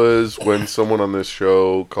believe it was when someone on this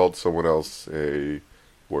show called someone else a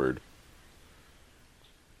word.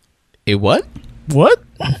 A what? What?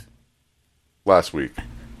 Last week.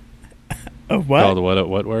 Oh, what? Called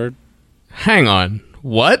what word? Hang on.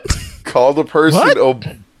 What? Called a person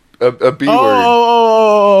a B word.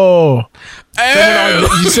 Oh.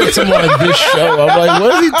 You said someone on this show. I'm like,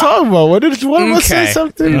 what is he talking about? What was Okay. say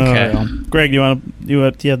something? Okay. Greg, you have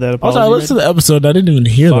that apology? Also, I listened to the episode. I didn't even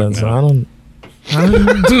hear that, so I don't.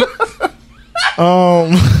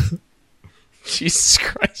 Jesus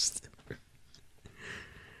Christ.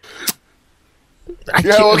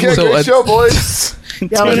 Yeah, well, okay, So, good show, boys.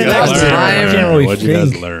 Yeah, Tune in next time. I can't really What'd you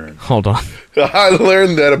guys think. learn? Hold on. I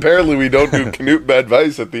learned that apparently we don't do Canute bad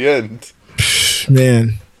advice at the end.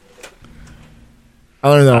 Man. I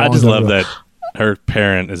learned that. I long just time love ago. that her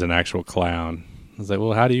parent is an actual clown. I was like,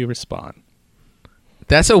 well, how do you respond?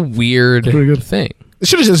 That's a weird Pretty good. thing. It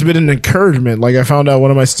should have just been an encouragement. Like, I found out one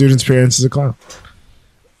of my students' parents is a clown.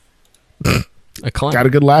 A clown. Got a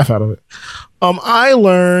good laugh out of it. I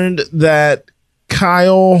learned that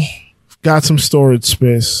Kyle got some storage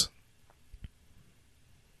space.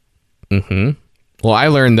 Mm-hmm. Well, I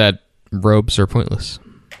learned that robes are pointless.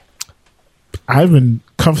 I've been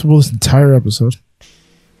comfortable this entire episode.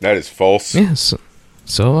 That is false. Yes.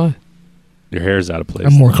 So am I. Your hair's out of place.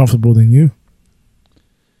 I'm more comfortable than you.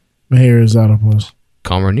 My hair is out of place.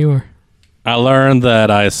 Calmer than you are. I learned that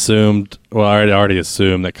I already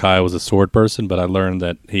assumed that Kyle was a sword person, but I learned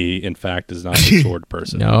that he, in fact, is not a sword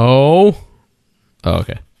person. No. Oh,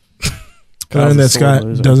 okay. I learned that Scott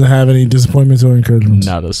doesn't have any disappointments or encouragements.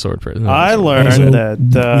 Not a sword person. I learned Also, that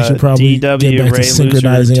we should probably DW get back to Ray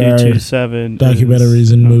synchronizing our 227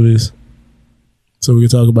 documentaries and movies, so we can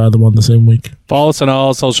talk about them on the same week. Follow us on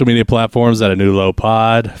all social media platforms at A New Low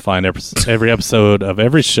Pod. Find every episode of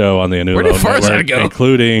every show on the A New Where Low did Forrest Network, go?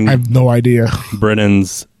 including I have no idea.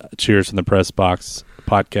 Brennan's Cheers from the Press Box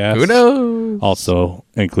podcast. Who knows? Also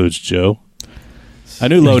includes Joe.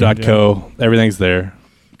 ANewLow.co. Everything's there.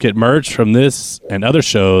 Get merch from this and other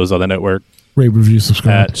shows on the network Rate, review,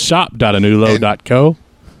 subscribe. at shop.anewlow.co.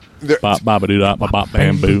 There- Bop, bop, a doo, bop, bop,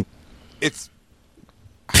 bam, boo.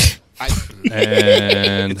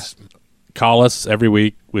 And call us every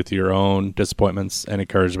week with your own disappointments and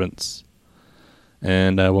encouragements,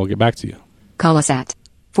 and we'll get back to you. Call us at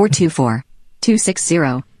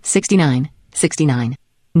 424-260-6969.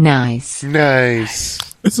 Nice.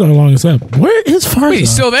 It's not long as that. Where is Farzad? Wait,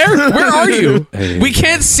 he's still there? Where are you? Hey. We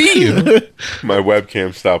can't see you. My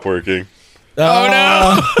webcam stopped working. Oh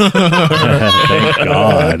no! Thank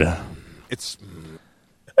God.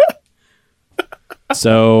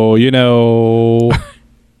 So,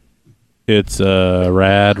 it's a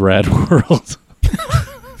rad world.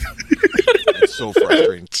 It's so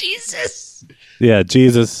frustrating. Jesus. Yeah,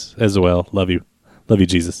 Jesus as well. Love you,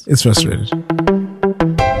 Jesus. It's frustrating.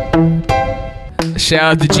 Shout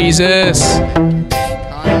out to Jesus.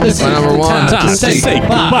 That's my number one. Time to say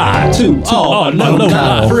goodbye to all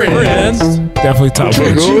my friends. Definitely top one.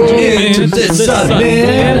 Into this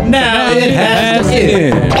Sunday, now it has to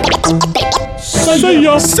end.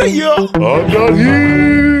 See ya. I'm not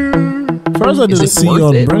here. Farzad did a See You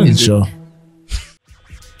on Brennan show.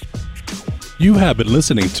 You have been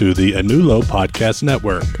listening to the Anulo Podcast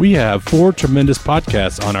Network. We have 4 tremendous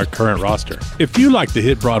podcasts on our current roster. If you like the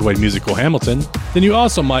hit Broadway musical Hamilton, then you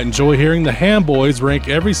also might enjoy hearing the Ham Boys rank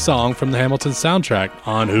every song from the Hamilton soundtrack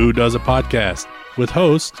on Who Does a Podcast, with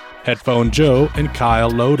hosts Headphone Joe and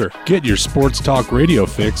Kyle Loader. Get your sports talk radio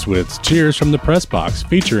fix with Cheers from the Press Box,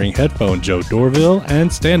 featuring Headphone Joe Dorville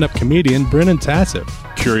and stand-up comedian Brennan Tassif.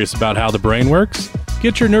 Curious about how the brain works?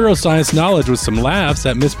 Get your neuroscience knowledge with some laughs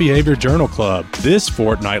at Misbehavior Journal Club. This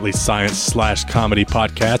fortnightly science/comedy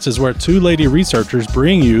podcast is where 2 lady researchers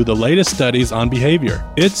bring you the latest studies on behavior.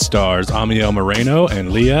 It stars Amiel Moreno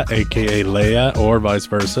and Leah, aka Leia, or vice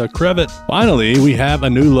versa, Crevitt. Finally, we have A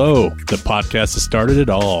New Low, the podcast that started it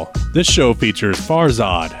all. This show features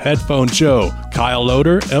Farzad, Headphone Joe, Kyle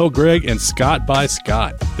Loader, L. Greg, and Scott by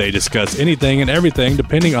Scott. They discuss anything and everything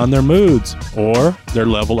depending on their moods or their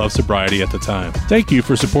level of sobriety at the time. Thank you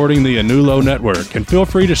for supporting the Anulo Network, and feel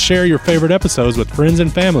free to share your favorite episodes with friends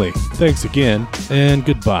and family. Thanks again, and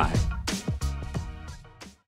goodbye.